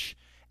message,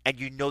 and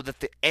you know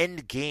that the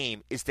end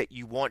game is that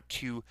you want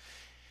to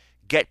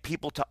get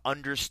people to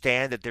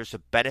understand that there's a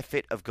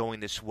benefit of going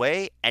this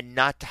way and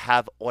not to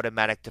have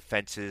automatic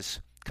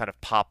defenses kind of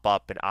pop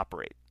up and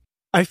operate.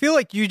 I feel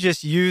like you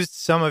just used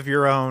some of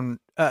your own,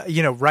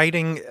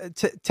 writing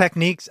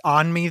techniques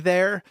on me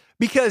there,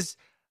 because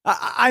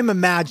I'm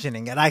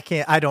imagining it.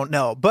 I don't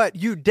know, but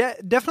you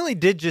definitely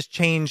did just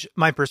change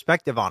my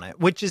perspective on it,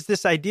 which is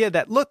this idea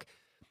that, look,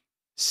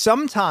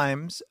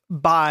 sometimes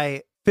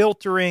by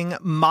filtering,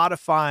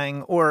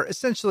 modifying, or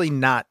essentially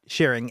not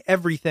sharing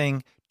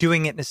everything,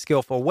 doing it in a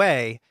skillful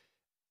way,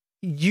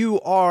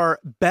 you are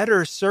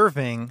better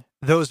serving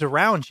those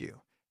around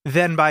you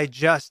than by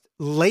just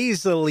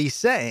lazily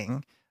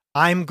saying,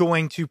 I'm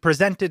going to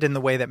present it in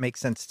the way that makes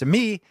sense to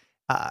me,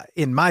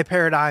 in my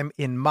paradigm,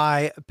 in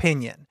my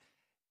opinion,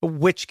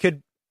 which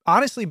could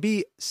honestly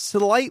be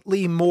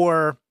slightly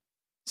more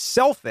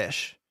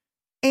selfish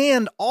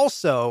and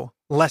also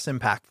less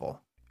impactful.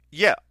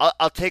 Yeah,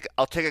 I'll take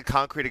a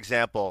concrete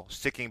example,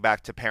 sticking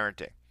back to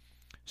parenting.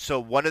 So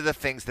one of the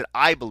things that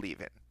I believe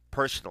in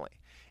personally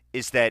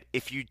is that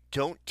if you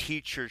don't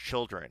teach your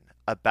children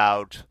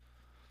about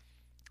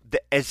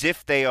as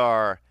if they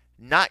are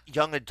not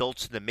young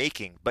adults in the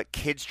making, but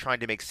kids trying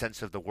to make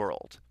sense of the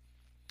world,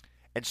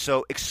 and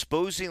so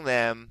exposing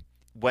them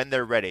when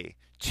they're ready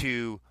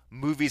to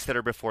movies that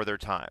are before their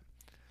time.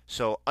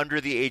 So under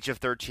the age of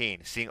 13,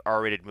 seeing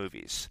R-rated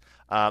movies.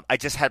 I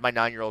just had my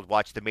 9-year-old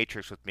watch The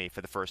Matrix with me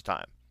for the first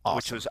time, awesome.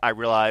 Which was, I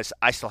realized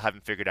I still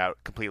haven't figured out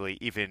completely,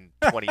 even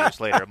 20 years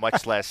later,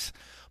 much less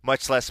my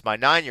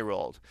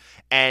 9-year-old.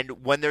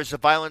 And when there's a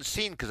violent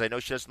scene, because I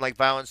know she doesn't like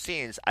violent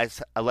scenes, I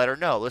let her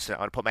know, listen, I'm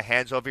going to put my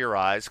hands over your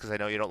eyes because I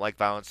know you don't like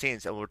violent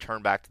scenes, and we'll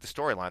return back to the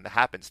storyline that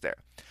happens there.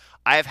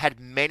 I have had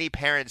many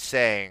parents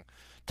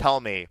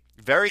tell me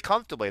very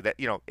comfortably that,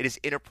 it is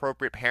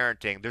inappropriate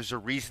parenting. There's a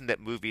reason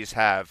that movies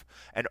have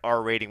an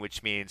R rating,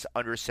 which means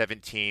under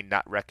 17,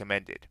 not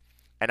recommended.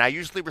 And I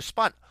usually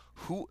respond,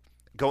 who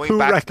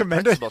back to the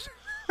principles,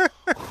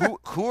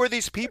 who are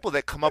these people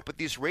that come up with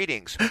these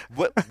ratings?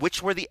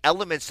 Which were the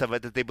elements of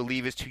it that they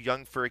believe is too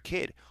young for a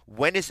kid?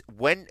 When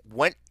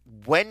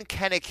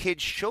can a kid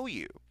show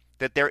you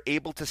that they're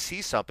able to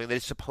see something that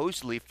is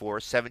supposedly for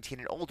 17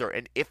 and older?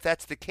 And if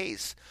that's the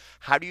case,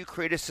 how do you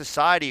create a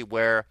society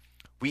where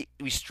we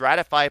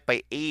stratify it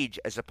by age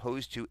as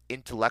opposed to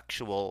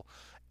intellectual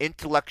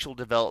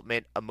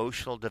development,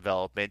 emotional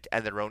development,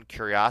 and their own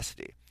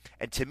curiosity?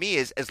 And to me,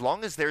 is as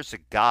long as there's a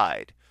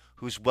guide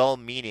who's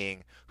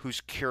well-meaning,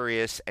 who's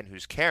curious, and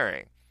who's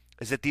caring,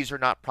 is that these are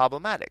not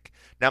problematic.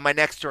 Now, my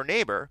next-door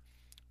neighbor,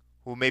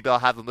 who maybe I'll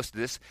have them listen to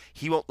this,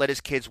 he won't let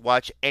his kids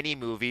watch any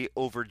movie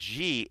over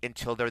G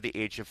until they're the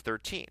age of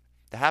 13.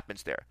 That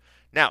happens there.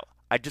 Now,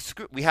 I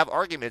disagree. We have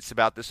arguments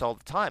about this all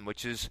the time,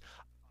 which is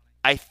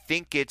I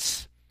think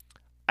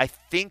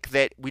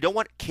that we don't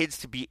want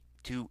kids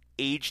to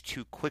age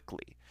too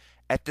quickly.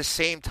 At the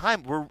same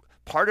time,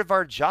 part of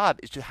our job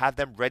is to have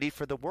them ready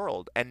for the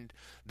world, and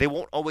they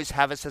won't always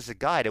have us as a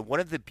guide. And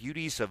one of the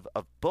beauties of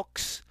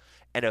books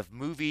and of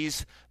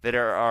movies that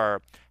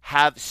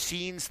have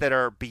scenes that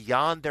are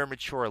beyond their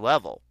mature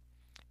level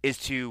is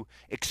to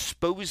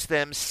expose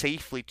them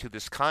safely to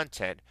this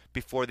content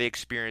before they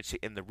experience it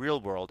in the real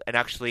world, and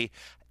actually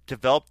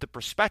develop the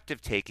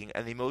perspective taking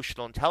and the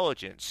emotional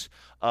intelligence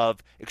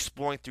of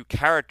exploring through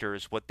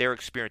characters what they're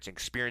experiencing,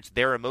 experience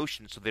their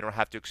emotions so they don't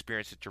have to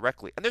experience it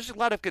directly. And there's a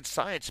lot of good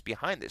science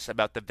behind this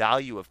about the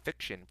value of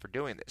fiction for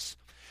doing this.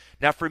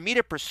 Now, for me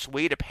to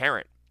persuade a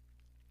parent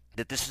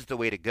that this is the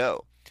way to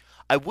go,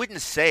 I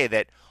wouldn't say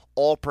that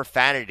all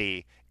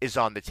profanity is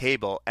on the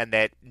table and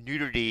that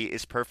nudity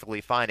is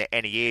perfectly fine at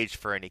any age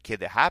for any kid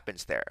that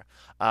happens there.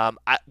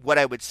 What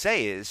I would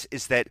say is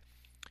that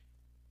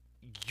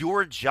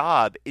your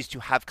job is to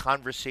have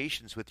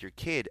conversations with your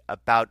kid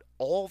about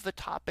all the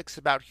topics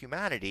about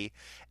humanity,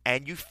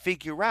 and you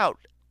figure out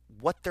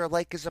what they're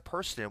like as a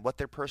person and what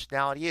their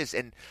personality is.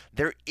 And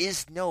there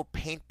is no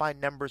paint by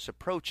numbers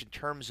approach in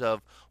terms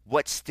of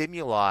what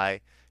stimuli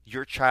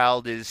your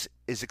child is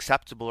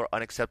acceptable or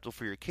unacceptable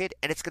for your kid,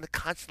 and it's going to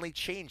constantly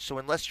change. So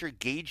unless you're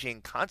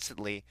gauging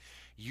constantly,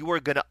 you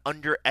are going to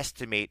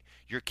underestimate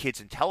your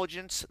kid's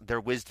intelligence, their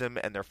wisdom,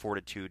 and their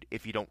fortitude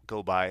if you don't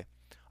go by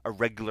a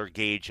regular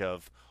gauge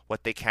of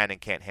what they can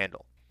and can't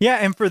handle. Yeah,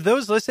 and for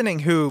those listening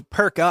who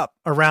perk up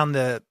around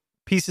the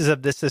pieces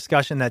of this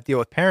discussion that deal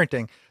with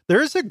parenting,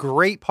 there is a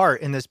great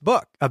part in this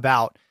book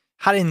about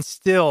how to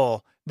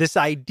instill this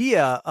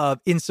idea of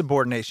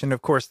insubordination,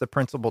 of course, the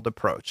principled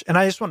approach. And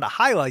I just wanted to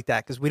highlight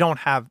that because we don't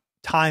have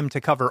time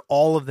to cover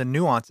all of the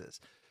nuances.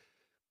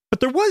 But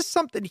there was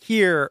something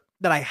here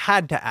that I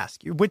had to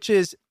ask you, which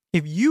is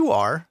if you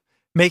are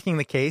making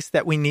the case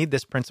that we need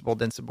this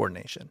principled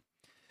insubordination,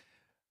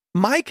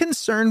 my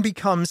concern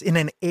becomes in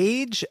an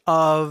age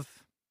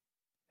of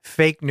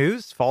fake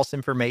news, false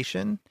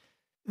information,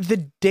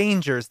 the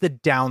dangers, the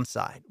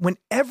downside, when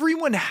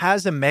everyone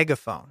has a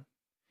megaphone,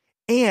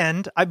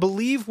 and I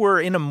believe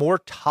we're in a more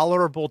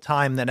tolerable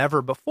time than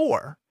ever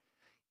before,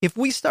 if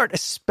we start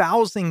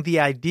espousing the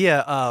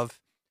idea of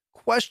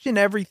question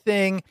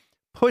everything,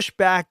 push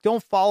back,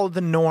 don't follow the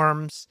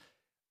norms,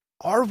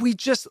 are we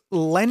just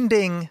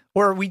lending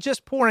or are we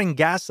just pouring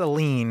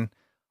gasoline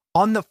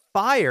on the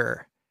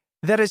fire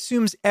that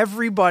assumes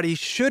everybody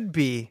should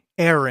be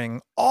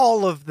airing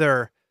all of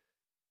their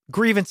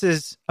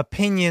grievances,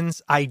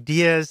 opinions,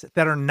 ideas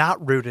that are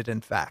not rooted in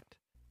fact?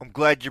 I'm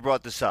glad you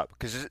brought this up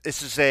because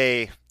this is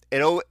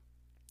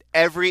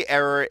every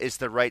era is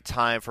the right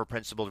time for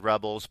principled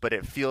rebels, but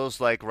it feels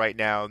like right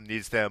now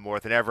needs them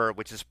more than ever,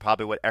 which is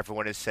probably what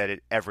everyone has said at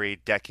every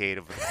decade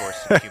over the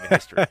course of human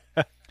history.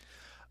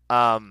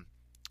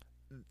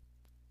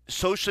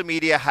 Social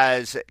media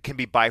can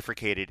be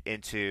bifurcated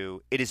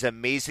into, it is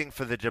amazing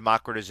for the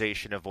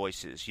democratization of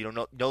voices. You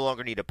no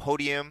longer need a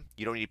podium.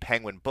 You don't need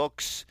Penguin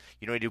Books.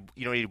 You don't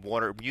need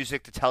Warner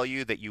Music to tell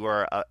you that you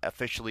are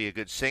officially a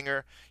good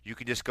singer. You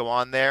can just go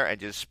on there and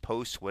just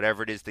post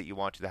whatever it is that you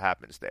want to that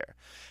happens there.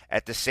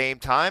 At the same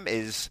time,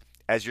 as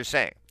you're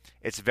saying,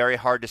 it's very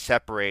hard to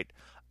separate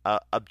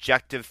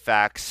objective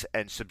facts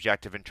and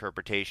subjective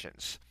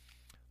interpretations.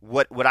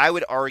 What I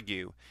would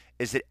argue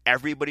is that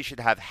everybody should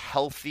have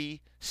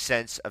healthy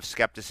sense of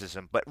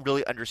skepticism, but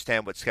really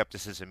understand what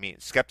skepticism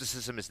means.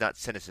 Skepticism is not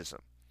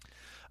cynicism.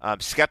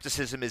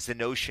 Skepticism is the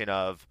notion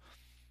of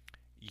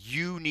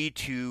you need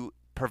to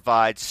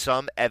provide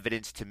some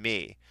evidence to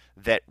me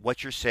that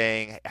what you're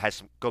saying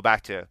go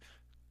back to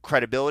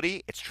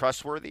credibility, it's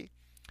trustworthy,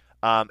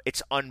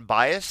 it's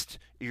unbiased,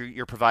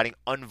 you're providing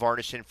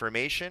unvarnished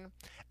information,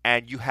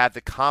 and you have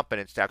the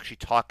competence to actually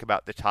talk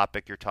about the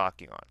topic you're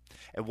talking on.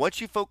 And once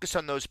you focus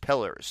on those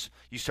pillars,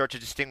 you start to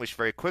distinguish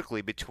very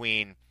quickly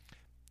between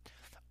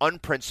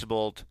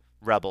unprincipled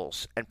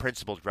rebels and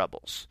principled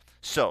rebels.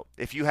 So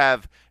if you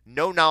have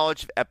no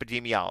knowledge of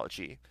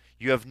epidemiology,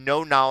 you have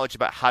no knowledge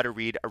about how to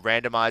read a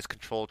randomized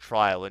controlled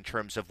trial in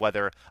terms of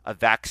whether a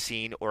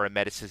vaccine or a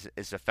medicine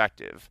is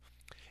effective,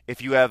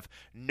 if you have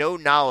no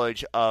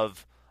knowledge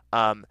of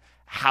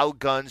how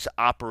guns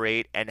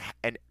operate and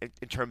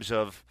in terms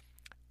of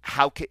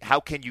how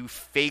can you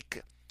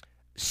fake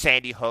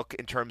Sandy Hook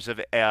in terms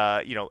of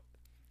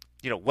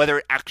whether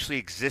it actually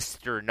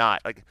existed or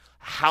not,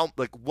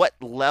 what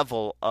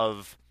level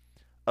of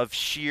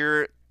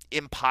sheer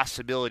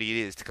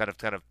impossibility it is to kind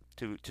of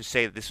to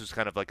say that this was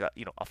kind of like a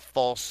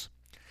false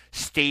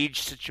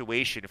stage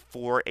situation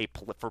for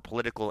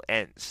political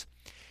ends.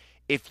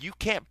 If you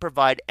can't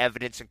provide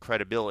evidence and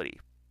credibility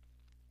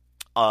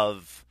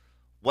of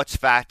what's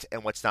fact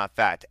and what's not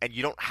fact, and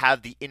you don't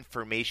have the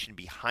information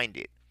behind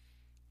it,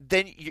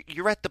 then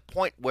you're at the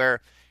point where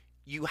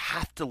you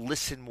have to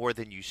listen more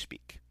than you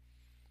speak,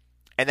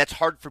 and that's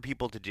hard for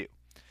people to do.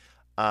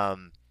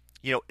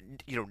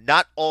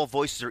 Not all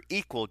voices are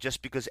equal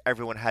just because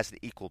everyone has an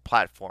equal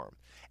platform,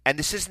 and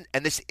this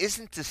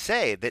isn't to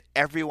say that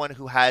everyone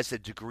who has a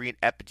degree in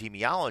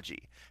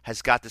epidemiology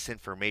has got this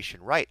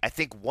information right. I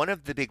think one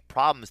of the big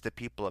problems that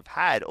people have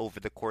had over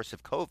the course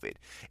of COVID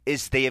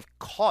is they have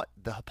caught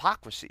the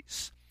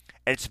hypocrisies,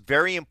 and it's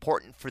very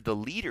important for the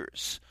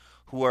leaders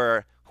who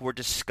are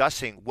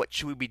discussing what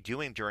should we be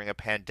doing during a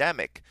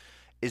pandemic,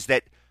 is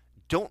that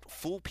don't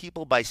fool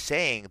people by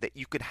saying that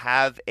you could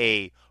have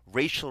a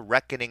racial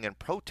reckoning and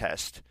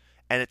protest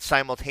and it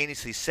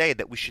simultaneously say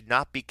that we should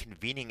not be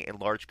convening in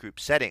large group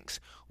settings.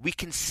 We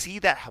can see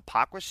that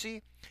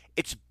hypocrisy.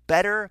 It's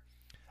better.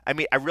 I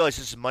mean, I realize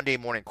this is Monday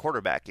morning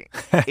quarterbacking.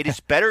 It is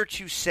better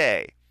to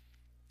say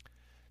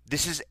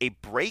this is a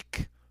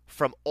break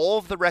from all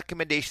of the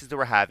recommendations that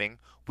we're having.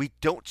 We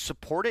don't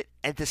support it.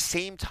 At the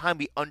same time,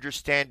 we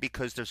understand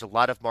because there's a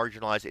lot of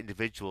marginalized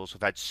individuals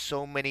who've had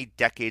so many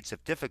decades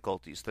of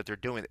difficulties that they're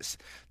doing this,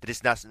 that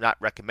it's not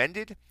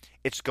recommended.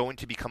 It's going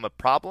to become a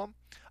problem.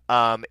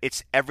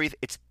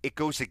 It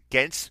goes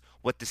against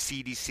what the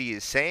CDC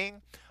is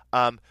saying.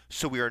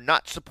 So we are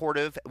not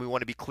supportive. We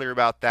want to be clear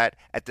about that.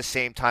 At the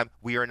same time,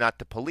 we are not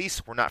the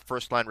police. We're not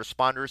first-line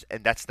responders,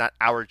 and that's not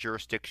our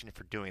jurisdiction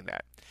for doing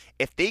that.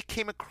 If they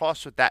came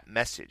across with that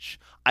message,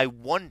 I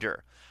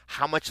wonder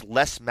how much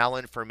less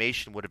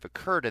malinformation would have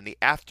occurred in the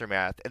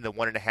aftermath, in the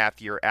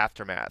 1.5-year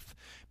aftermath,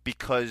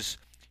 because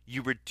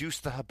you reduce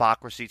the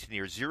hypocrisy to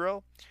near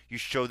zero. You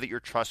show that you're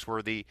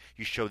trustworthy.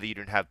 You show that you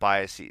don't have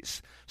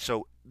biases.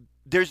 So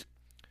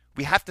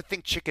we have to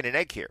think chicken and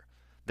egg here.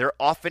 There are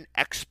often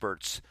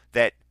experts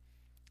that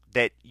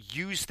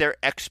use their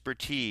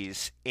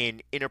expertise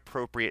in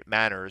inappropriate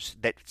manners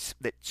that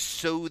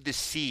sow the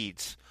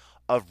seeds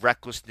of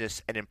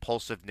recklessness and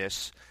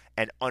impulsiveness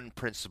and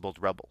unprincipled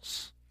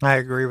rebels. I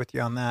agree with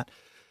you on that.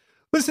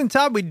 Listen,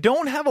 Todd, we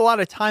don't have a lot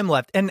of time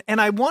left. And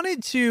I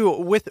wanted to,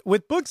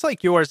 with books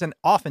like yours, and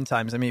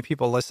oftentimes, I mean,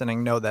 people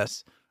listening know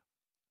this,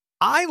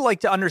 I like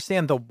to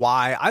understand the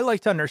why. I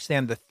like to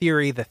understand the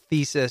theory, the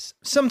thesis.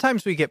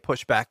 Sometimes we get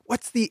pushback.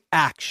 What's the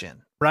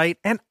action, right?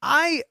 And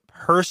I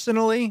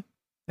personally,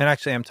 and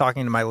actually I'm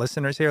talking to my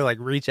listeners here, like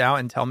reach out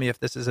and tell me if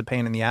this is a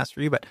pain in the ass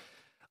for you, but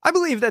I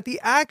believe that the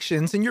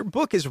actions, and your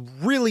book is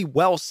really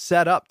well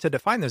set up to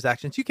define those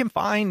actions, you can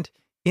find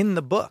in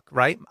the book,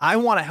 right? I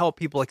want to help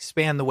people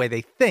expand the way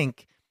they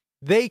think.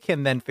 They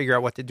can then figure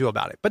out what to do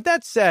about it. But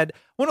that said, I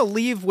want to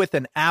leave with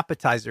an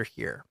appetizer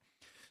here.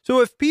 So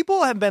if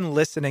people have been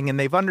listening and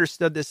they've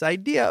understood this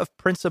idea of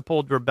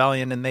principled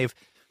rebellion, and they've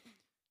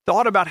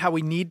thought about how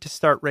we need to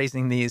start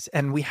raising these,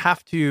 and we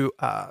have to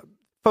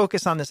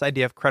focus on this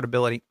idea of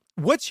credibility,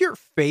 what's your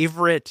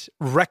favorite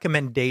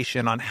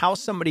recommendation on how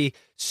somebody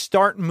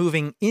start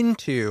moving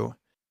into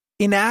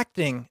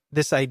enacting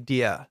this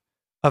idea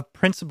of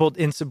principled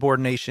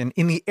insubordination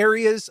in the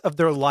areas of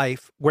their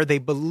life where they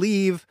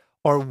believe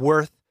are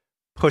worth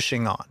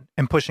pushing on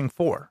and pushing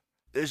for?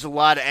 There's a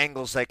lot of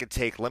angles I could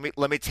take. Let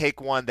me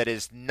take one that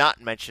is not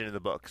mentioned in the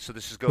book. So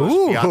this goes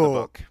beyond the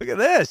book. Look at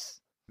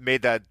this.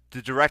 Made the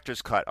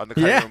director's cut on the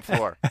cutting room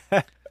floor.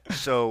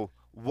 So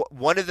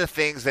one of the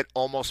things that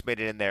almost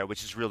made it in there,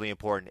 which is really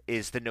important,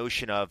 is the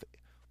notion of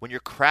when you're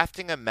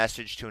crafting a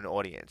message to an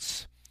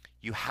audience,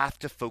 you have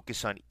to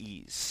focus on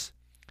ease.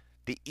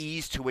 The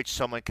ease to which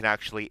someone can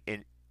actually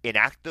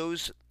enact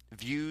those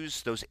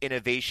views, those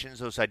innovations,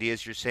 those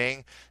ideas you're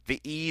saying, the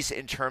ease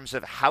in terms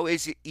of how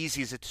easy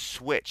is it to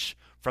switch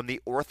from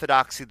the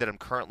orthodoxy that I'm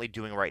currently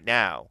doing right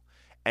now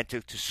and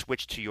to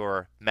switch to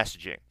your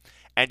messaging.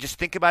 And just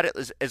think about it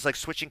as like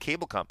switching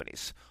cable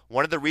companies.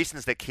 One of the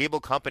reasons that cable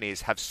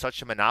companies have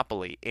such a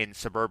monopoly in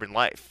suburban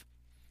life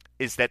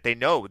is that they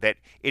know that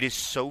it is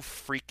so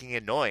freaking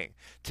annoying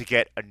to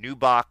get a new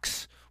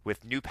box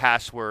with new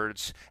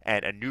passwords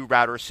and a new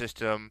router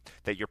system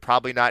that you're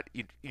probably not,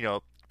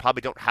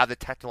 probably don't have the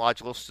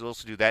technological skills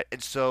to do that.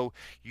 And so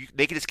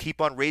they can just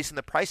keep on raising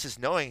the prices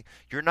knowing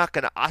you're not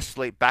going to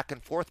oscillate back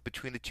and forth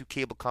between the two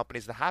cable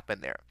companies that happen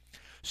there.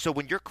 So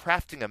when you're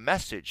crafting a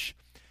message,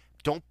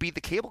 don't be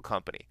the cable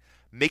company.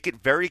 Make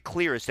it very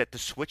clear is that the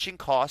switching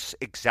costs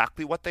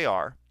exactly what they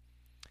are,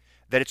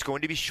 that it's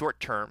going to be short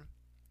term,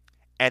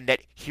 and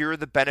that here are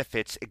the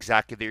benefits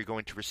exactly that you're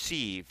going to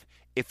receive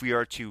if we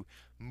are to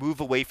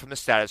move away from the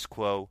status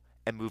quo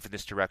and move in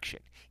this direction.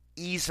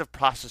 Ease of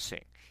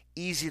processing,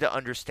 easy to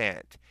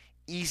understand,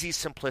 easy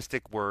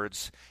simplistic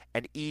words,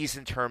 and ease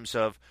in terms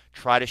of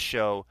try to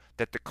show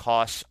that the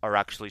costs are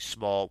actually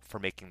small for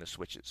making the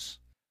switches.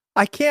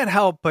 I can't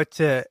help but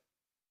to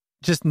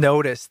just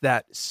notice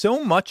that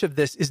so much of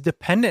this is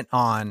dependent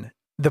on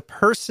the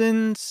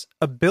person's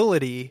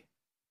ability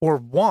or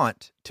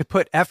want to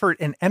put effort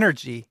and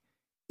energy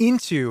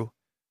into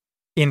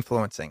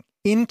influencing,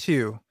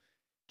 into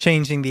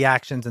changing the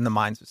actions and the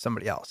minds of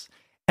somebody else.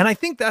 And I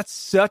think that's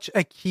such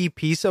a key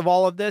piece of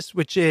all of this,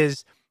 which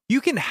is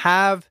you can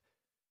have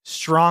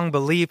strong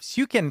beliefs,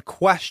 you can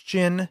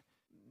question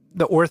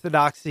the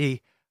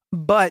orthodoxy,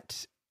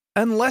 but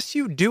unless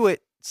you do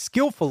it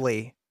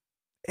skillfully,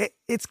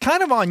 it's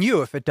kind of on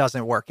you if it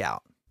doesn't work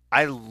out.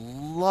 I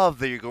love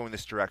that you're going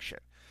this direction.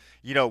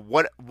 You know,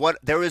 what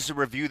there was a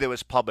review that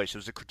was published. It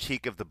was a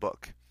critique of the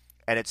book,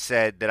 and it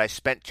said that I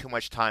spent too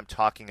much time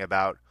talking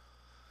about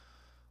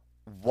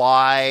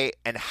why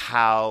and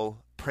how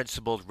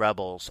principled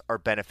rebels are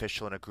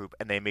beneficial in a group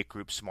and they make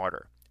groups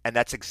smarter. And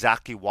that's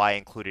exactly why I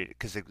included it,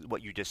 because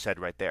what you just said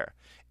right there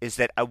is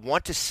that I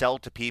want to sell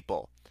to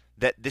people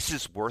that this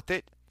is worth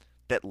it,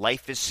 that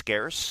life is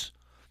scarce.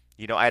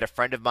 You know, I had a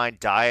friend of mine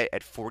die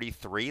at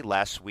 43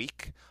 last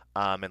week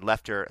and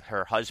left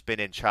her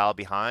husband and child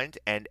behind.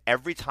 And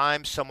every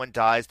time someone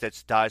dies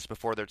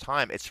before their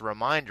time, it's a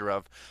reminder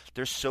of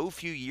there's so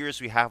few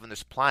years we have on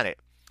this planet.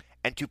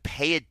 And to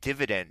pay a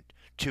dividend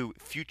to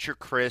future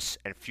Chris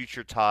and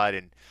future Todd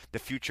and the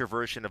future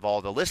version of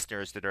all the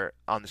listeners that are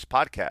on this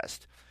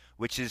podcast,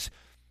 which is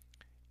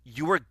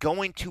you are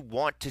going to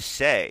want to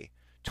say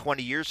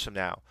 20 years from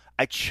now,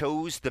 I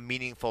chose the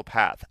meaningful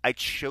path. I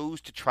chose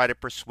to try to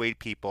persuade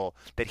people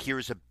that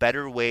here's a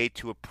better way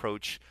to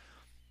approach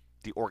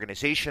the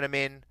organization I'm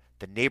in,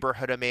 the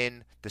neighborhood I'm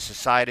in, the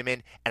society I'm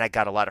in, and I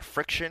got a lot of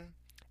friction,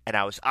 and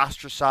I was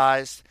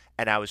ostracized,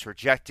 and I was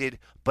rejected,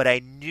 but I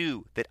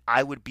knew that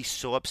I would be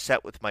so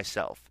upset with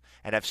myself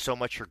and have so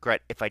much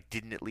regret if I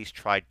didn't at least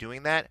try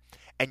doing that.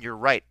 And you're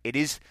right, it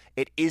is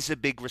a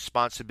big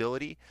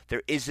responsibility.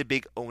 There is a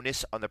big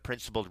onus on the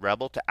principled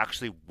rebel to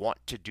actually want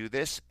to do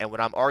this. And what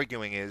I'm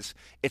arguing is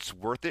it's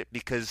worth it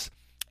because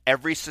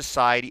every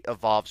society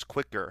evolves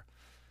quicker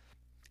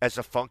as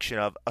a function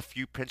of a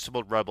few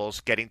principled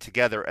rebels getting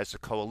together as a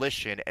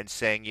coalition and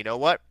saying, you know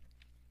what?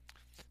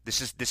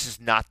 This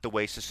is not the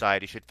way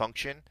society should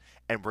function,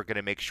 and we're going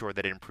to make sure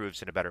that it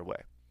improves in a better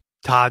way.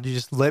 Todd, you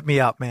just lit me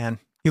up, man.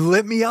 You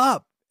lit me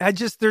up.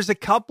 There's a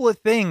couple of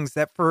things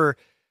that for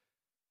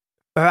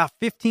about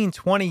 15,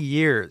 20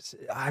 years,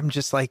 I'm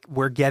just like,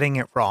 we're getting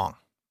it wrong.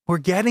 We're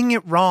getting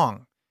it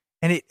wrong.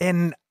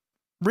 And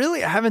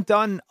really, I haven't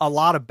done a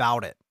lot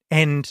about it.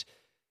 And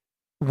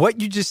what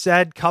you just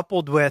said,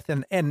 coupled with,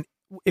 and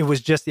it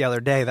was just the other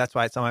day, that's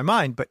why it's on my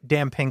mind, but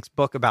Dan Pink's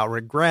book about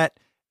regret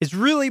has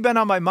really been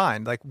on my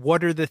mind. Like,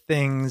 what are the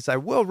things I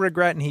will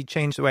regret? And he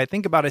changed the way I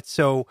think about it.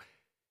 So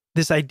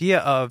this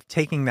idea of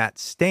taking that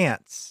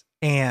stance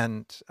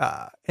and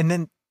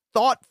then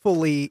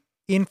thoughtfully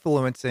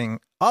influencing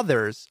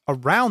others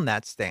around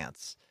that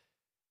stance,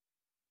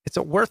 it's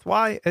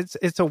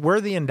a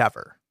worthy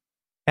endeavor.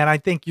 And I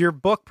think your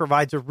book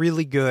provides a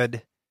really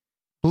good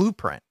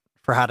blueprint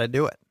for how to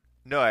do it.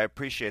 No, I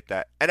appreciate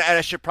that. And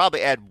I should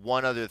probably add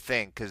one other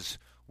thing because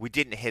we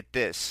didn't hit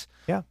this.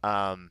 Yeah.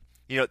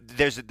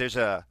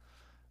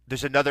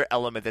 There's another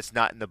element that's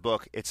not in the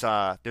book.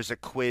 There's a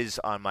quiz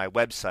on my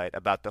website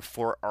about the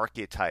 4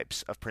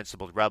 archetypes of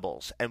principled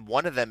rebels. And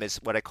one of them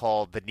is what I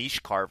call the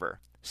niche carver,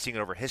 seeing it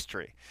over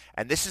history.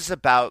 And this is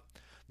about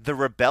the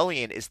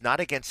rebellion is not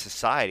against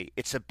society.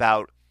 It's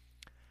about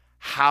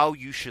how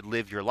you should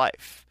live your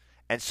life.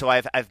 And so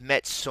I've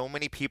met so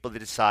many people that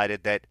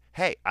decided that,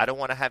 hey, I don't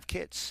want to have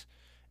kids.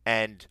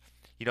 And,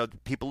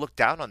 people look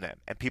down on them.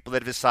 And people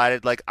that have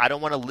decided, like, I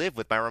don't want to live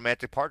with my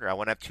romantic partner. I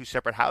want to have 2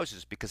 separate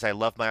houses because I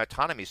love my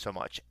autonomy so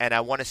much. And I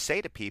want to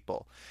say to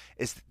people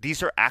is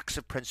these are acts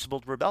of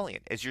principled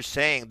rebellion. As you're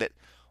saying that,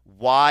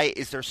 why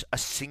is there a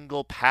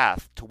single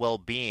path to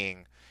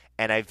well-being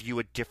and I view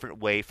a different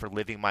way for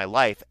living my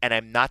life, and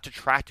I'm not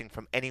detracting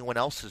from anyone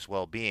else's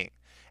well-being?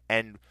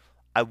 And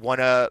I want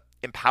to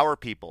empower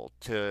people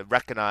to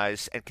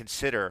recognize and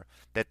consider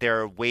that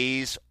there are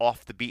ways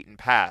off the beaten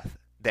path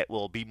that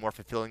will be more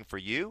fulfilling for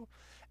you,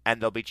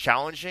 and they'll be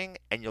challenging,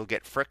 and you'll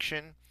get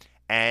friction,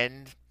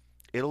 and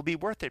it'll be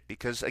worth it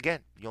because, again,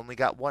 you only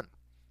got one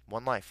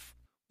life.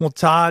 Well,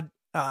 Todd,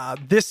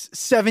 this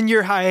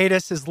 7-year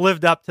hiatus has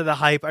lived up to the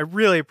hype. I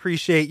really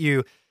appreciate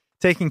you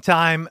taking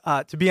time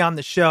to be on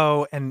the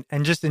show and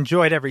just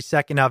enjoyed every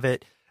second of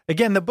it.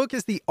 Again, the book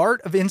is The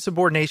Art of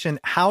Insubordination,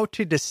 How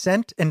to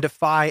Dissent and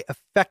Defy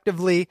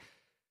Effectively.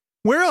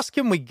 Where else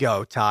can we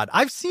go, Todd?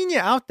 I've seen you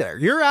out there.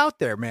 You're out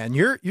there, man.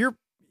 You're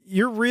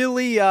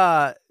really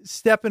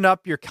stepping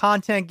up your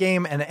content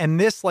game. And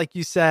this, like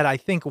you said, I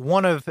think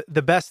one of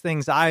the best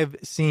things I've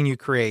seen you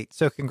create.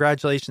 So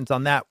congratulations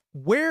on that.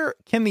 Where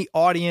can the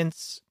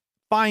audience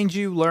find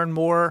you, learn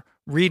more,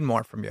 read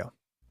more from you?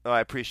 Oh, I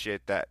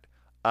appreciate that.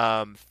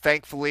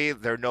 Thankfully,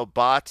 there are no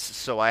bots,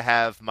 so I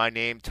have my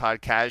name,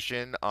 Todd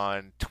Kashdan,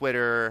 on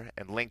Twitter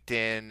and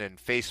LinkedIn and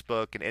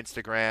Facebook and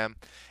Instagram.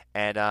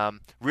 And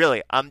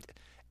really, I'm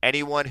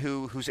anyone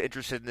who's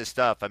interested in this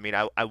stuff. I mean,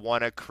 I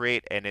want to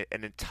create an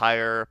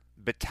entire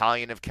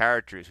battalion of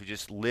characters who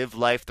just live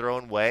life their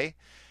own way,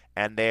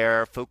 and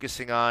they're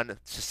focusing on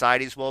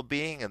society's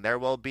well-being and their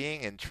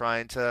well-being and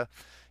trying to,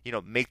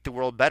 make the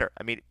world better.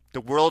 I mean, the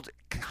world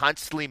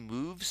constantly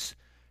moves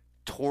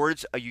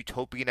towards a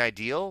utopian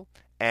ideal,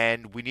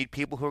 and we need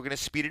people who are going to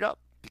speed it up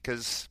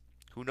because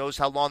who knows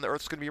how long the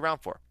Earth's going to be around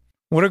for.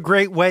 What a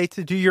great way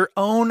to do your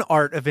own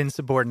art of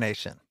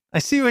insubordination. I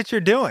see what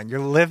you're doing. You're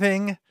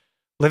living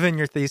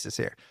your thesis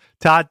here.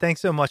 Todd,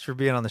 thanks so much for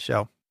being on the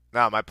show.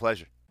 No, my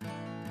pleasure.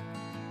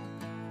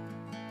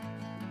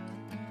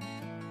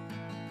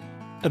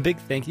 A big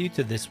thank you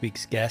to this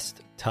week's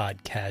guest, Todd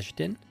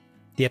Kashdan.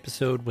 The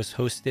episode was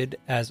hosted,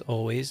 as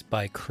always,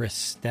 by Chris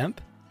Stemp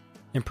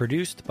and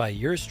produced by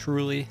yours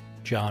truly,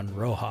 John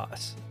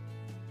Rojas.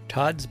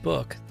 Todd's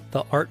book,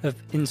 The Art of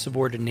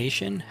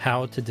Insubordination,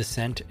 How to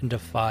Dissent and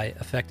Defy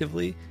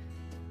Effectively,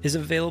 is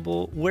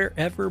available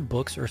wherever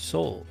books are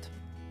sold.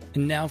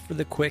 And now for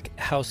the quick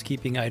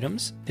housekeeping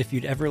items. If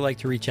you'd ever like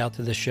to reach out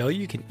to the show,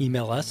 you can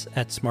email us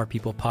at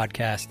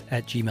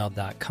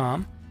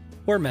smartpeoplepodcast@gmail.com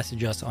or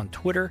message us on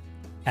Twitter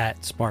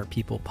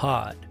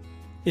 @smartpeoplepod.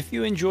 If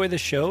you enjoy the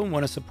show and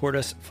want to support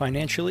us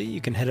financially,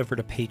 you can head over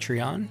to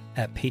Patreon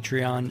at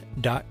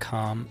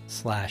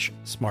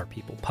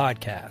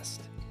patreon.com/smartpeoplepodcast.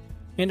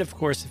 And of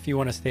course, if you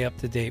want to stay up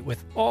to date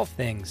with all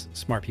things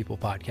Smart People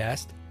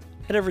Podcast,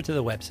 head over to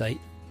the website,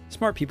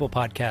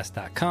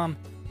 smartpeoplepodcast.com,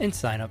 and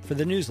sign up for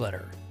the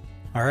newsletter.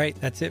 All right,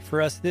 that's it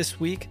for us this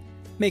week.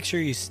 Make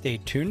sure you stay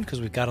tuned because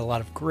we've got a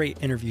lot of great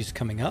interviews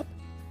coming up,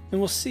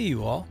 and we'll see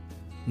you all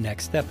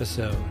next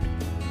episode.